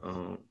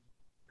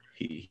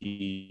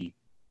 He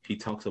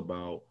talks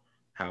about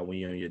how when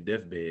you're on your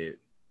deathbed,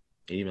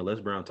 and even Les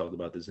Brown talked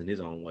about this in his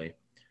own way,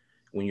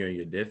 when you're on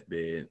your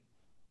deathbed,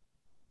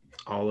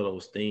 all of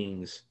those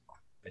things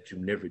that you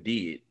never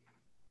did,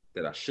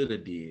 that I should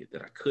have did,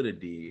 that I could have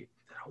did,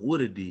 that I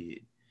would have did,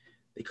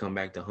 they come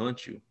back to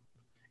haunt you.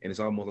 And it's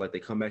almost like they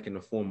come back in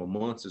the form of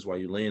monsters while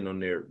you're laying on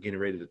there getting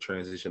ready to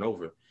transition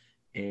over.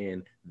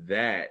 And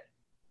that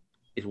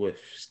is what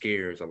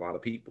scares a lot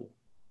of people.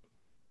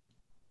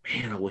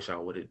 Man, I wish I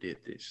would have did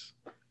this.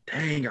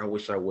 Dang, I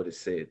wish I would have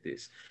said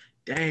this.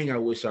 Dang, I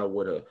wish I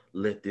would have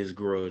let this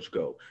grudge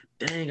go.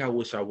 Dang, I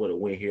wish I would have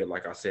went here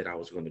like I said I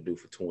was going to do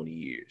for 20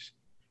 years.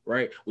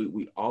 Right?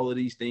 We all of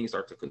these things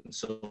start to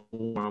consume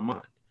our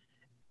mind.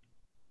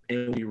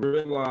 And we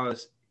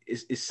realize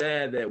it's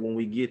sad that when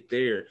we get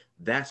there,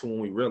 that's when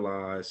we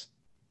realize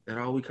that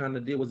all we kind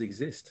of did was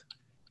exist.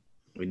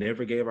 We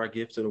never gave our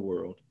gift to the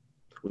world.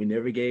 We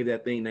never gave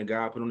that thing that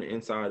God put on the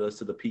inside of us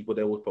to the people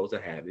that were supposed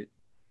to have it.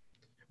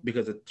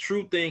 Because the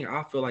true thing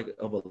I feel like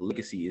of a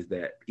legacy is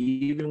that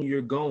even when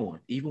you're gone,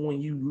 even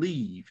when you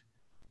leave,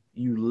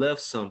 you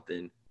left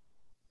something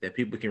that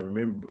people can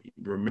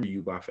remember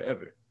you by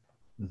forever.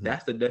 Mm-hmm.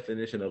 That's the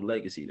definition of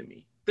legacy to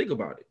me. Think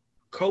about it.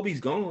 Kobe's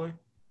gone.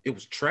 It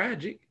was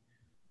tragic.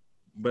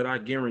 But I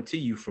guarantee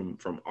you from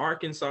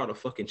Arkansas to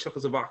fucking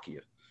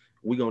Czechoslovakia,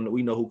 we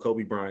know who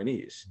Kobe Bryant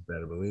is.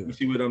 Better believe it. You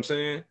see what I'm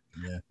saying?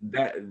 Yeah.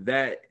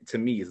 That to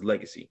me is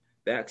legacy.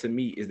 That to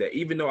me is that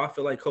even though I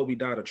feel like Kobe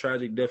died a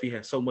tragic death, he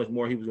had so much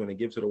more he was going to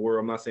give to the world.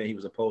 I'm not saying he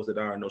was supposed to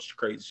die or no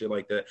crazy shit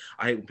like that.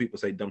 I hate when people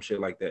say dumb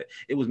shit like that.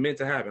 It was meant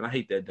to happen. I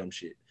hate that dumb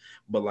shit.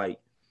 But like,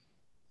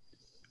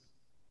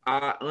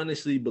 I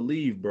honestly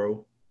believe,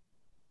 bro,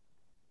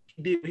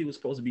 he did what he was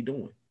supposed to be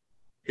doing.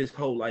 His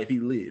whole life he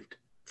lived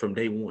from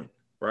day one,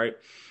 right?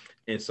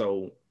 And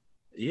so,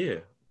 yeah,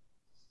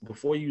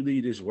 before you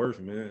leave this earth,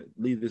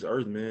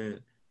 man,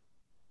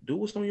 do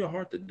what's on your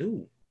heart to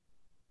do.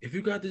 If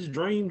you got this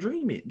dream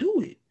it, do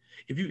it.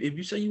 If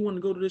you say you want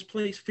to go to this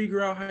place,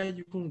 figure out how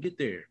you're gonna get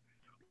there.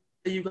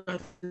 You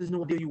got this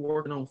new idea you're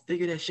working on,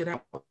 figure that shit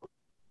out.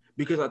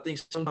 Because I think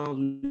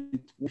sometimes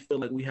we feel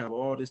like we have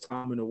all this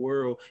time in the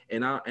world,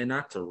 and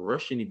not to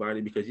rush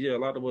anybody, because a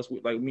lot of us,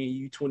 like me,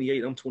 you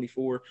 28, I'm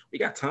 24, we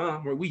got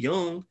time, we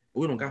young, but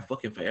we don't got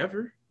fucking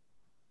forever.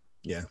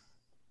 Yeah.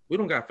 We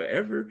don't got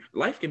forever.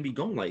 Life can be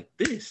gone like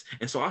this.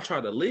 And so I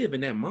try to live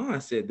in that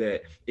mindset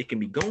that it can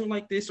be gone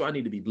like this, so I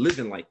need to be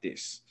living like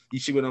this. You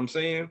see what I'm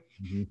saying?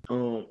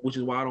 Mm-hmm. Which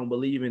is why I don't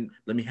believe in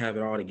let me have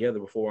it all together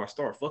before I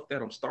start. Fuck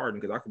that, I'm starting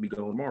because I could be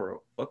gone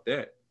tomorrow. Fuck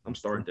that, I'm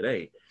starting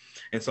today.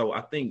 And so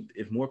I think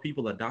if more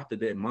people adopted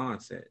that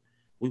mindset,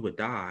 we would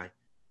die,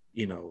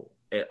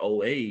 at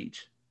old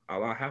age, a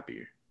lot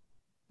happier,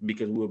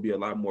 because we'll be a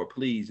lot more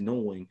pleased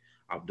knowing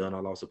I've done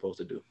all I was supposed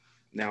to do.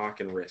 Now I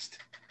can rest.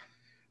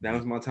 Now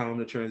is my time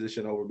to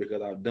transition over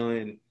because I've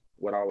done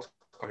what I was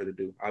called to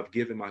do. I've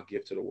given my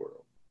gift to the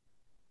world,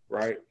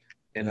 right?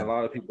 And a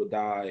lot of people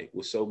die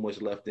with so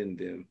much left in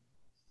them,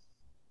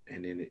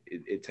 and then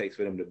it takes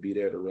for them to be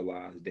there to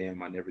realize,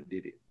 damn, I never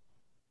did it.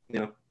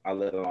 I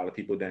let a lot of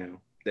people down,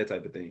 that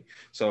type of thing.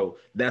 So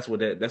that's where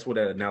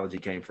that analogy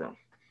came from.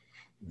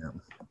 Yeah,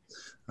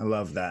 I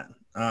love that.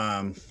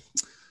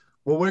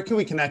 Well, where can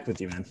we connect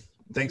with you, man?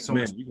 Thanks so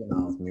much for being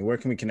on with me. Where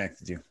can we connect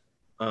with you?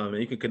 And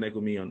you can connect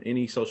with me on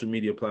any social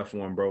media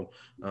platform, bro.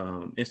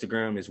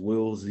 Instagram is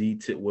Will Z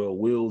Titwell,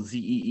 Will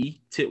Z-E-E,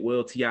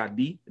 Titwell,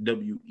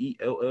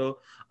 Tidwell.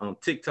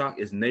 TikTok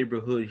is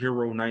Neighborhood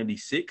Hero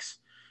 96.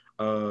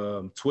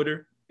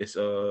 Twitter is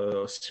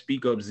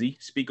Speak Up Z,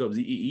 Speak Up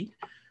Z-E-E.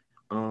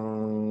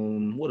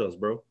 What else,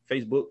 bro?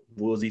 Facebook,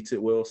 Will Z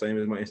Titwell, same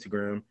as my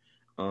Instagram.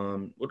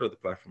 What other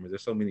platforms?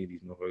 There's so many of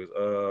these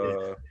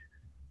motherfuckers.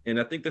 And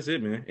I think that's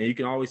it, man. And you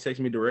can always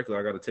text me directly.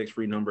 I got a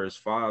text-free number. It's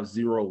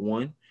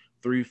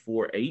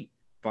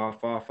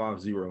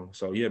 501-348-5550.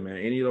 So yeah, man.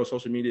 Any of those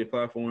social media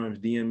platforms,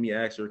 DM me,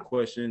 ask your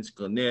questions,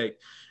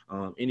 connect,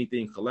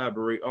 anything,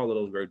 collaborate, all of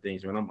those great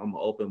things, man. I'm an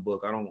open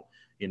book. I don't,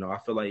 I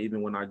feel like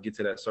even when I get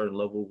to that certain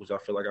level, which I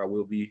feel like I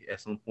will be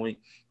at some point,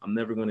 I'm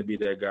never going to be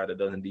that guy that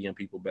doesn't DM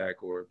people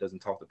back or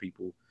doesn't talk to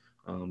people.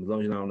 As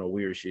long as I don't know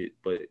weird shit.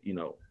 But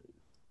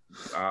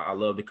I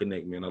love to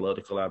connect, man. I love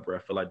to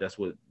collaborate. I feel like that's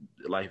what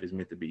life is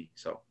meant to be.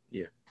 So,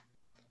 yeah.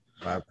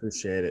 I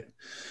appreciate it.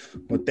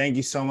 Well, thank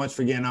you so much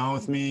for getting on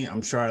with me.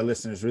 I'm sure our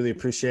listeners really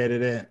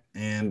appreciated it.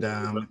 And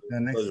next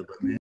time,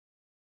 man.